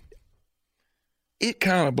do. It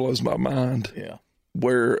kind of blows my mind. Yeah.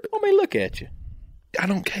 Where... look at you. I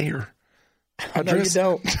don't care. You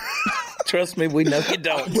don't. Trust me, we know you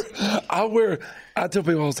don't. I tell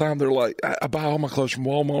people all the time, they're like, I buy all my clothes from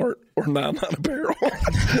Walmart or 99 Apparel.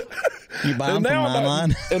 You buy them from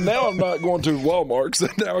 99? And now I'm not going to Walmart, so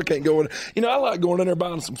now I can't go in. I like going in there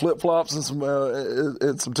buying some flip-flops and some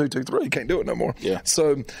 223. You can't do it no more. Yeah.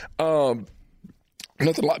 So,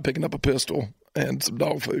 nothing like picking up a pistol and some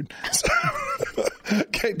dog food. So,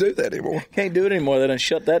 can't do that anymore. Can't do it anymore. They done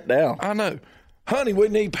shut that down. I know. Honey, we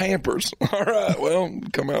need Pampers. All right, well,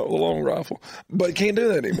 come out with a long rifle. But can't do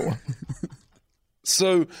that anymore.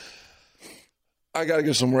 So I got to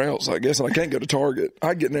go somewhere else, I guess, and I can't go to Target.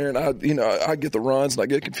 I get in there and I get the runs and I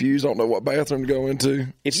get confused. I don't know what bathroom to go into.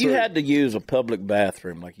 If you had to use a public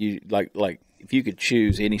bathroom, like if you could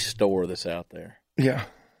choose any store that's out there, yeah,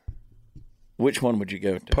 which one would you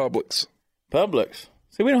go to? Publix. Publix.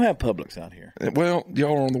 See, we don't have Publix out here. Well,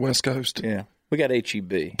 y'all are on the West Coast. Yeah, we got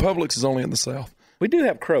HEB. Publix is only in the South. We do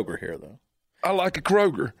have Kroger here, though. I like a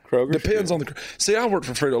Kroger. Kroger depends on the. See, I worked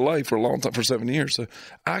for Frito-Lay for a long time, for 7 years, so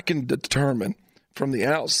I can determine from the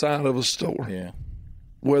outside of a store,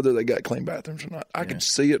 whether they got clean bathrooms or not. I can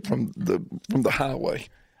see it from the highway.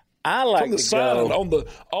 I like from the to sign go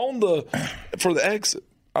on the for the exit.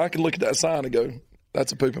 I can look at that sign and go,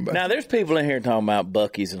 "That's a pooping bathroom." Now, there's people in here talking about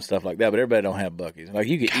Buc-ee's and stuff like that, but everybody don't have Buc-ee's. Like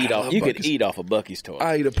you could eat off. You could eat off a Buc-ee's toilet.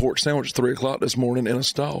 I ate a pork sandwich at 3:00 this morning in a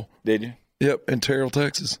stall. Did you? Yep, in Terrell,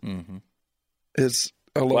 Texas. Mm-hmm. I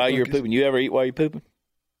love while Buc-ee's. you're pooping, you ever eat while you're pooping?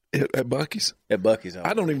 At Buc-ee's. At Buc-ee's.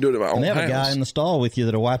 I don't even do it at my own And they have house. a guy in the stall with you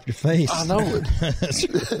that'll wipe your face. I know it.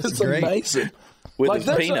 It's great. amazing. With like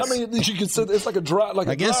his penis. I mean, you can sit. It's like a dry. Like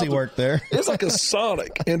I guess he worked there. It's like a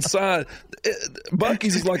Sonic inside.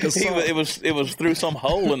 Buc-ee's is like a Sonic. It was through some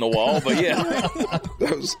hole in the wall, but yeah,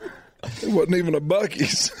 it wasn't even a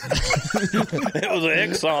Buc-ee's. it was an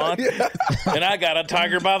Exxon, and I got a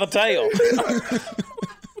tiger by the tail.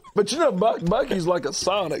 But Buc-ee's like a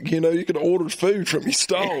Sonic. You can order food from your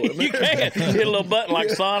stall. You can hit a little button like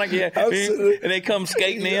Sonic, and they come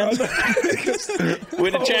skating in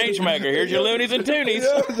with a change maker. Here's your loonies and toonies.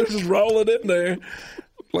 Yeah, they're just rolling in there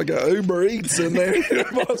like a Uber Eats in there.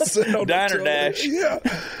 Diner Dash. Yeah,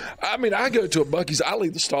 I mean, I go to a Buc-ee's. I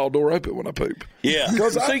leave the stall door open when I poop. Yeah,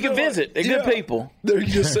 so you can visit. They're good people. You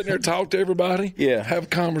just sit there and talk to everybody. Yeah, have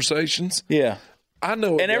conversations. Yeah. I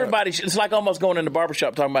know. And everybody, it's like almost going in the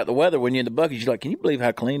barbershop talking about the weather when you're in the Buc-ee's. You're like, can you believe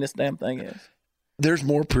how clean this damn thing is? There's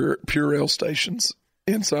more Purell stations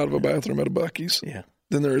inside of a bathroom at a Buc-ee's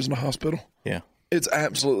than there is in a hospital. Yeah. It's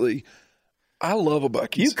absolutely, I love a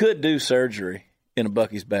Buc-ee's. You could do surgery in a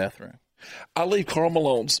Buc-ee's bathroom. I leave Carl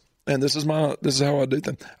Malone's, and this is how I do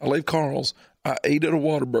things. I leave Carl's. I eat at a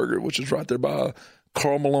Whataburger, which is right there by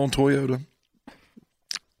Carl Malone Toyota.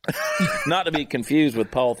 Not to be confused with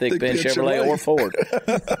Paul Thigpen Chevrolet or Ford.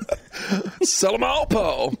 Sell them all,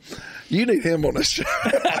 Paul. You need him on the show.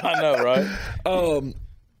 I know, right?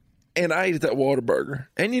 And I ate that Whataburger.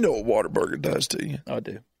 And you know what Whataburger does to you. I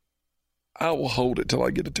do. I will hold it till I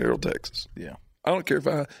get to Terrell, Texas. Yeah. I don't care if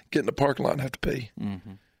I get in the parking lot and have to pee.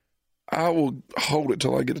 Mm-hmm. I will hold it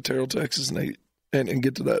till I get to Terrell, Texas and eat and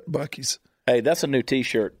get to that Buc-ee's. Hey, that's a new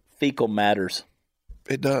T-shirt. Fecal matters.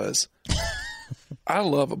 It does. I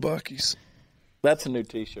love a Buc-ee's. That's a new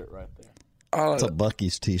T-shirt right there. It's a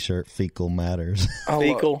Buc-ee's T-shirt. Fecal matters.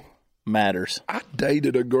 Fecal matters. I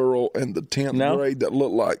dated a girl in the 10th grade that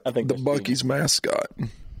looked like the Buc-ee's mascot.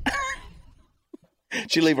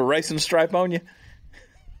 She leave a racing stripe on you?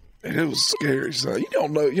 And it was scary. So you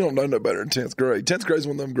don't know no better in 10th grade. 10th grade's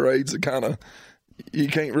one of them grades that kind of you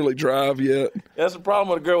can't really drive yet. That's the problem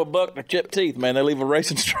with a girl with buck and chipped teeth, man. They leave a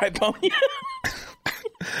racing stripe on you.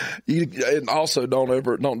 And also don't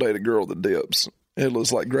date a girl that dips. It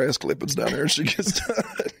looks like grass clippings down there. She gets done.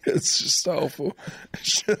 It's just awful.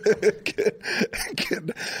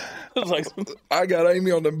 I got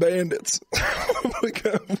Amy on the Bandits.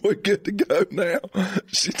 We're good to go now.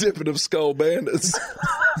 She's dipping them Skull Bandits.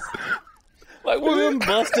 Like we're been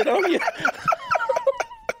busted on you.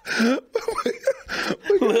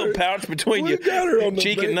 Little pouch between your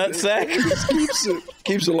cheek and nutsack.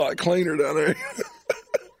 Keeps it a lot cleaner down there.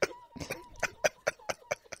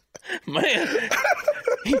 Man,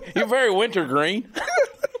 you're very wintergreen.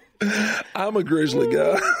 I'm a grizzly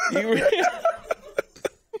guy.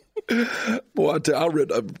 Boy, I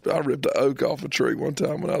ripped an oak off a tree one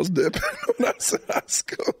time when I was dipping when I was in high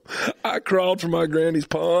school. I crawled from my granny's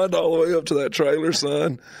pond all the way up to that trailer,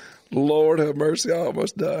 son. Lord have mercy, I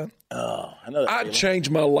almost died. Oh, I know that I'd change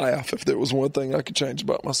my laugh if there was one thing I could change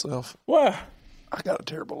about myself. Why? I got a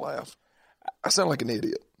terrible laugh. I sound like an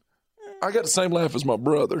idiot. I got the same laugh as my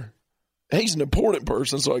brother. He's an important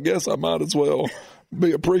person, so I guess I might as well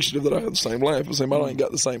be appreciative that I have the same laugh as him. I ain't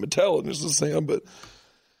got the same intelligence as him, but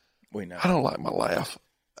we know. I don't like my laugh.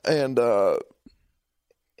 And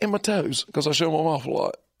my toes, because I show them off a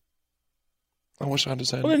lot. I wish I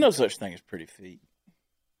just had. Well, there's no such thing as pretty feet.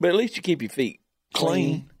 But at least you keep your feet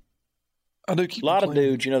clean. I do keep a lot them of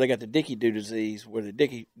clean. dudes, they got the dicky do disease where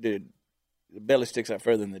the belly sticks out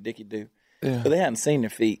further than the dicky do. Yeah. But they hadn't seen their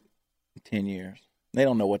feet in 10 years. They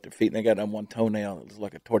don't know what their feet. They got that one toenail that was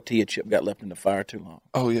like a tortilla chip got left in the fire too long.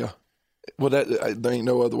 Oh, yeah. Well, there ain't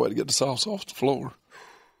no other way to get the sauce off the floor.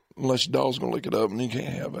 Unless your dog's going to lick it up, and you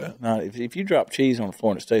can't have that. No, if you drop cheese on the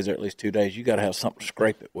floor and it stays there at least 2 days, you got to have something to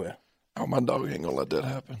scrape it with. Oh, my dog ain't going to let that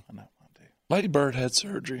happen. I know, I do. Lady Bird had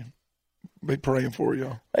surgery. Be praying for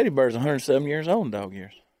y'all. Lady Bird's 107 years old in dog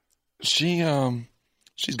years. She's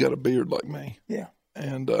got a beard like me. Yeah.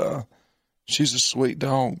 And she's a sweet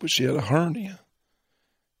dog, but she had a hernia.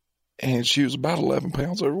 And she was about 11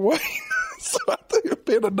 pounds overweight. So I think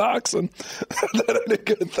being a dachshund, that ain't a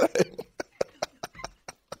good thing.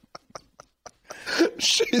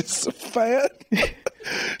 She's fat.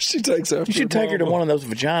 She takes after You should take her to one of those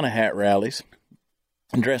vagina hat rallies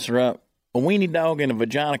and dress her up. A weenie dog in a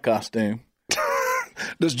vagina costume.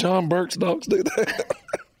 Does John Burke's dogs do that?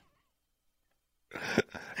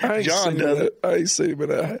 John does it. I ain't seen him in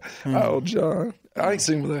that hat. Oh, John. I ain't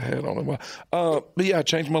seen him with that hat on him. But yeah, I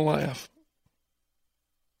changed my laugh.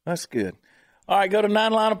 That's good. All right, go to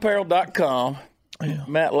ninelineapparel.com. Yeah.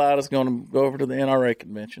 Matt Lyda's going to go over to the NRA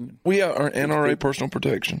convention. We are NRA personal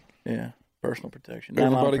protection. Yeah, personal protection.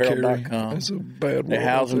 Everybody carry. Ninelineapparel.com. That's a bad word. They're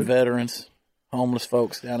housing veterans, homeless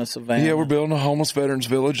folks down in Savannah. Yeah, we're building a homeless veterans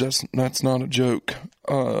village. That's not a joke.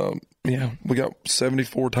 Yeah, we got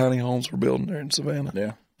 74 tiny homes we're building there in Savannah.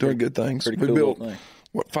 Yeah. Doing good things. Pretty We cool built, thing.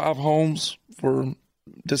 5 homes for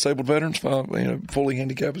disabled veterans, 5 fully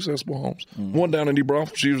handicapped accessible homes. One down in New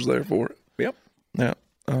Braunfels, she was there for it. Yep. Yeah.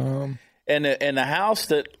 And the house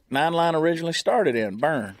that Nine Line originally started in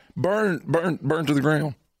burned. Burned to the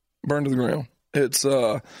ground. Burned to the ground.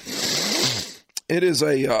 It is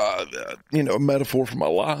a metaphor for my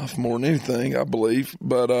life more than anything, I believe.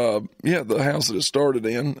 But the house that it started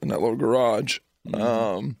in that little garage,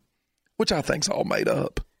 which I think's all made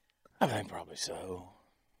up. I think probably so.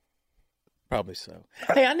 Probably so.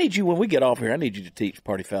 Hey, I need you, when we get off here, I need you to teach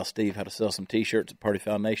Party Foul Steve how to sell some T-shirts at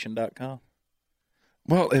partyfoulnation.com.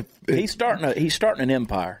 Well, He's starting an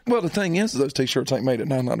empire. Well, the thing is, those T-shirts ain't made at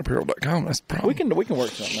 99apparel.com. That's the problem. We can work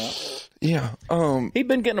something out. Yeah. He's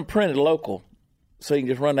been getting them printed local, so you can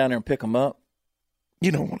just run down there and pick them up.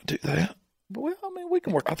 You don't want to do that. But, well, I mean, we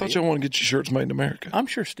can work. I thought y'all want to get your shirts made in America. I'm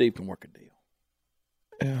sure Steve can work a deal.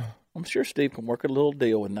 Yeah. I'm sure Steve can work a little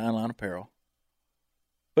deal with Nine Line Apparel.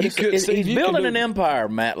 But You could- see, he's you building can an do- empire,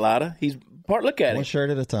 Matt Lyda. Look at One him. shirt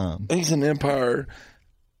at a time. He's an empire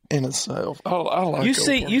in itself. I like You old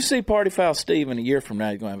see, Party. you see Party Foul Steve in a year from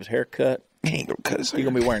now. He's gonna have his hair cut. He ain't gonna cut his hair. He's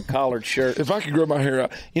gonna be wearing collared shirts. If I could grow my hair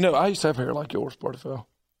out, I used to have hair like yours, Party Foul,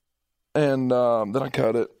 and then I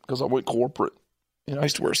cut it because I went corporate. I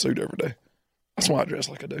used to wear a suit every day. That's why I dress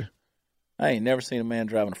like I do. I ain't never seen a man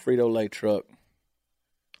driving a Frito-Lay truck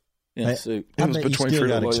in a suit. It I was bet you between still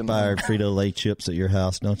got Frito-Lay and- expired Frito-Lay chips at your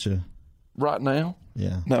house, don't you? Right now,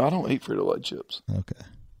 Yeah. no, I don't eat Frito-Lay chips. Okay.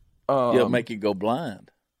 It'll make you go blind.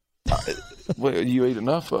 Well, you eat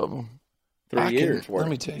enough of them. 3 years worth. Let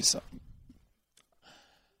me tell you something.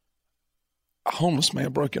 A homeless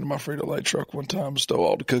man broke into my Frito-Lay truck one time and stole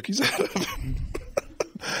all the cookies out of it.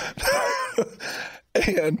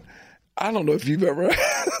 And I don't know if you've ever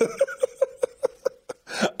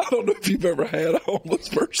had a homeless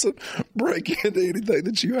person break into anything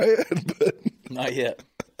that you had, but Not yet.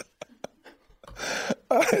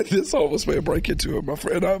 I had this homeless man break into it. My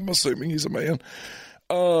friend, I'm assuming he's a man,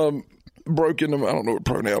 broke into, I don't know what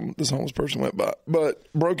pronoun this homeless person went by, but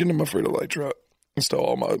broke into my Frito-Lay truck and stole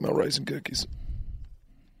all my oatmeal raisin cookies.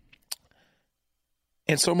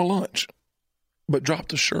 And stole my lunch, but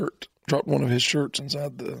dropped one of his shirts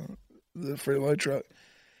inside the Frito-Lay truck.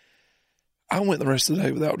 I went the rest of the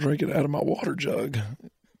day without drinking out of my water jug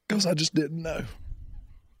because I just didn't know.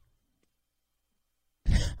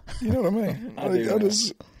 You know what I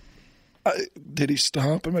mean? Did he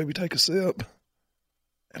stop and maybe take a sip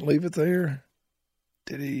and leave it there?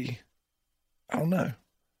 Did he? I don't know.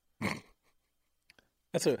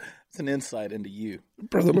 That's an insight into you.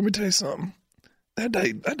 Brother, let me tell you something. That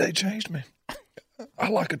day changed me. I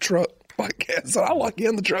like a truck like gas. I like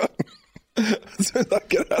in the truck. As soon as I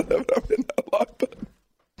get out of it, I'm in that lock button.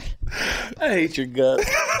 I hate your guts.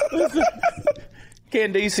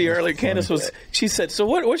 Candice earlier, she said, so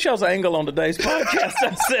what's y'all's angle on today's podcast?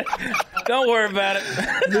 I said, don't worry about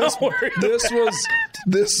it. Don't worry.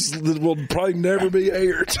 This will probably never be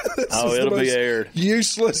aired. It'll be aired.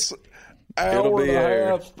 Useless hour and a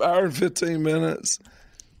half, hour and 15 minutes.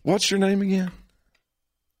 What's your name again?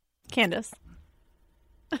 Candace.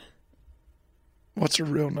 What's her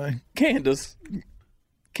real name? Candice,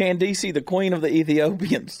 the queen of the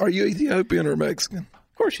Ethiopians. Are you Ethiopian or Mexican?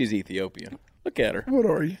 Of course she's Ethiopian. Look at her. What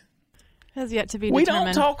are you? Has yet to be We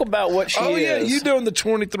determined. don't talk about what she is. Oh, yeah, you're doing the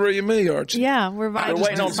 23andMe, aren't you? Yeah, we're We're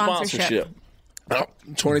waiting on sponsorship. Oh,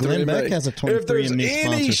 23andMe. Glenn Beck has a 23andMe If there's any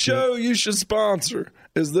sponsorship. show you should sponsor,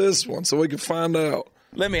 is this one, so we can find out.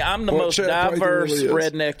 I'm the Well, most Chad Prather diverse really is.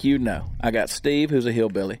 redneck you know. I got Steve, who's a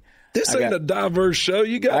hillbilly. This ain't a diverse show.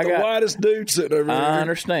 You got the whitest dude sitting over there. I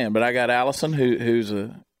understand, but I got Allison, who's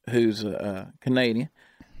a Canadian.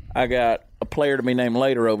 I got a player to be named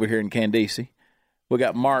later over here in Candice. We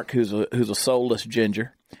got Mark, who's a soulless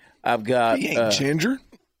ginger. I've got He ain't ginger.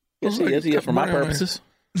 Yes, he is. He is for my purposes.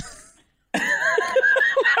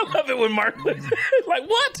 I love it when Mark like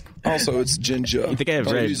what? Also, it's ginger. You think I have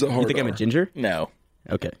Don't red? use the You hard think I'm a R. ginger? No,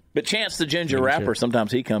 Okay. but Chance the ginger rapper.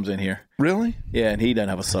 Sometimes he comes in here. Really? Yeah, and he doesn't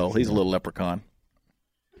have a soul. He's a little leprechaun.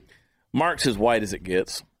 Mark's as white as it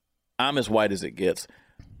gets. I'm as white as it gets.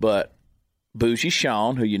 But Bougie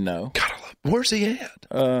Sean, who you know, God, where's he at?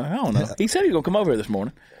 I don't know. He said he was going to come over here this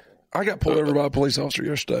morning. I got pulled over by a police officer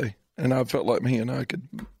yesterday, and I felt like me and I could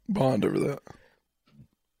bond over that.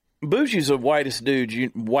 Bougie's the whitest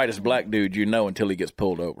black dude you know until he gets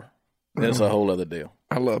pulled over. That's a whole other deal.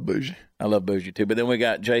 I love Bougie. I love Bougie too. But then we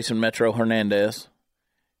got Jason Metro Hernandez.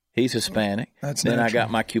 He's Hispanic. That's then I natural.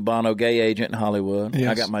 got my Cubano gay agent in Hollywood. Yes.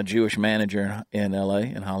 I got my Jewish manager in L.A.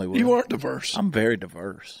 in Hollywood. You aren't diverse. I'm very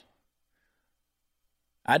diverse.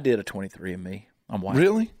 I did a 23andMe. I'm white.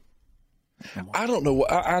 Really? I don't know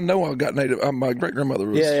what I know. I got native. My great grandmother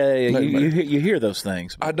was. Yeah. Native. You hear those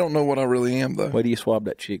things. I don't know what I really am though. Wait till you swab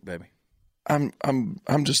that cheek, baby. I'm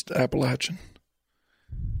just Appalachian.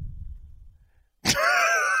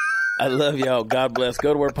 I love y'all. God bless.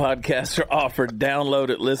 Go to where podcasts are offered. Download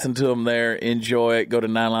it. Listen to them there. Enjoy it. Go to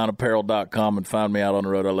 9lineapparel.com and find me out on the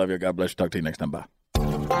road. I love you. God bless you. Talk to you next time. Bye.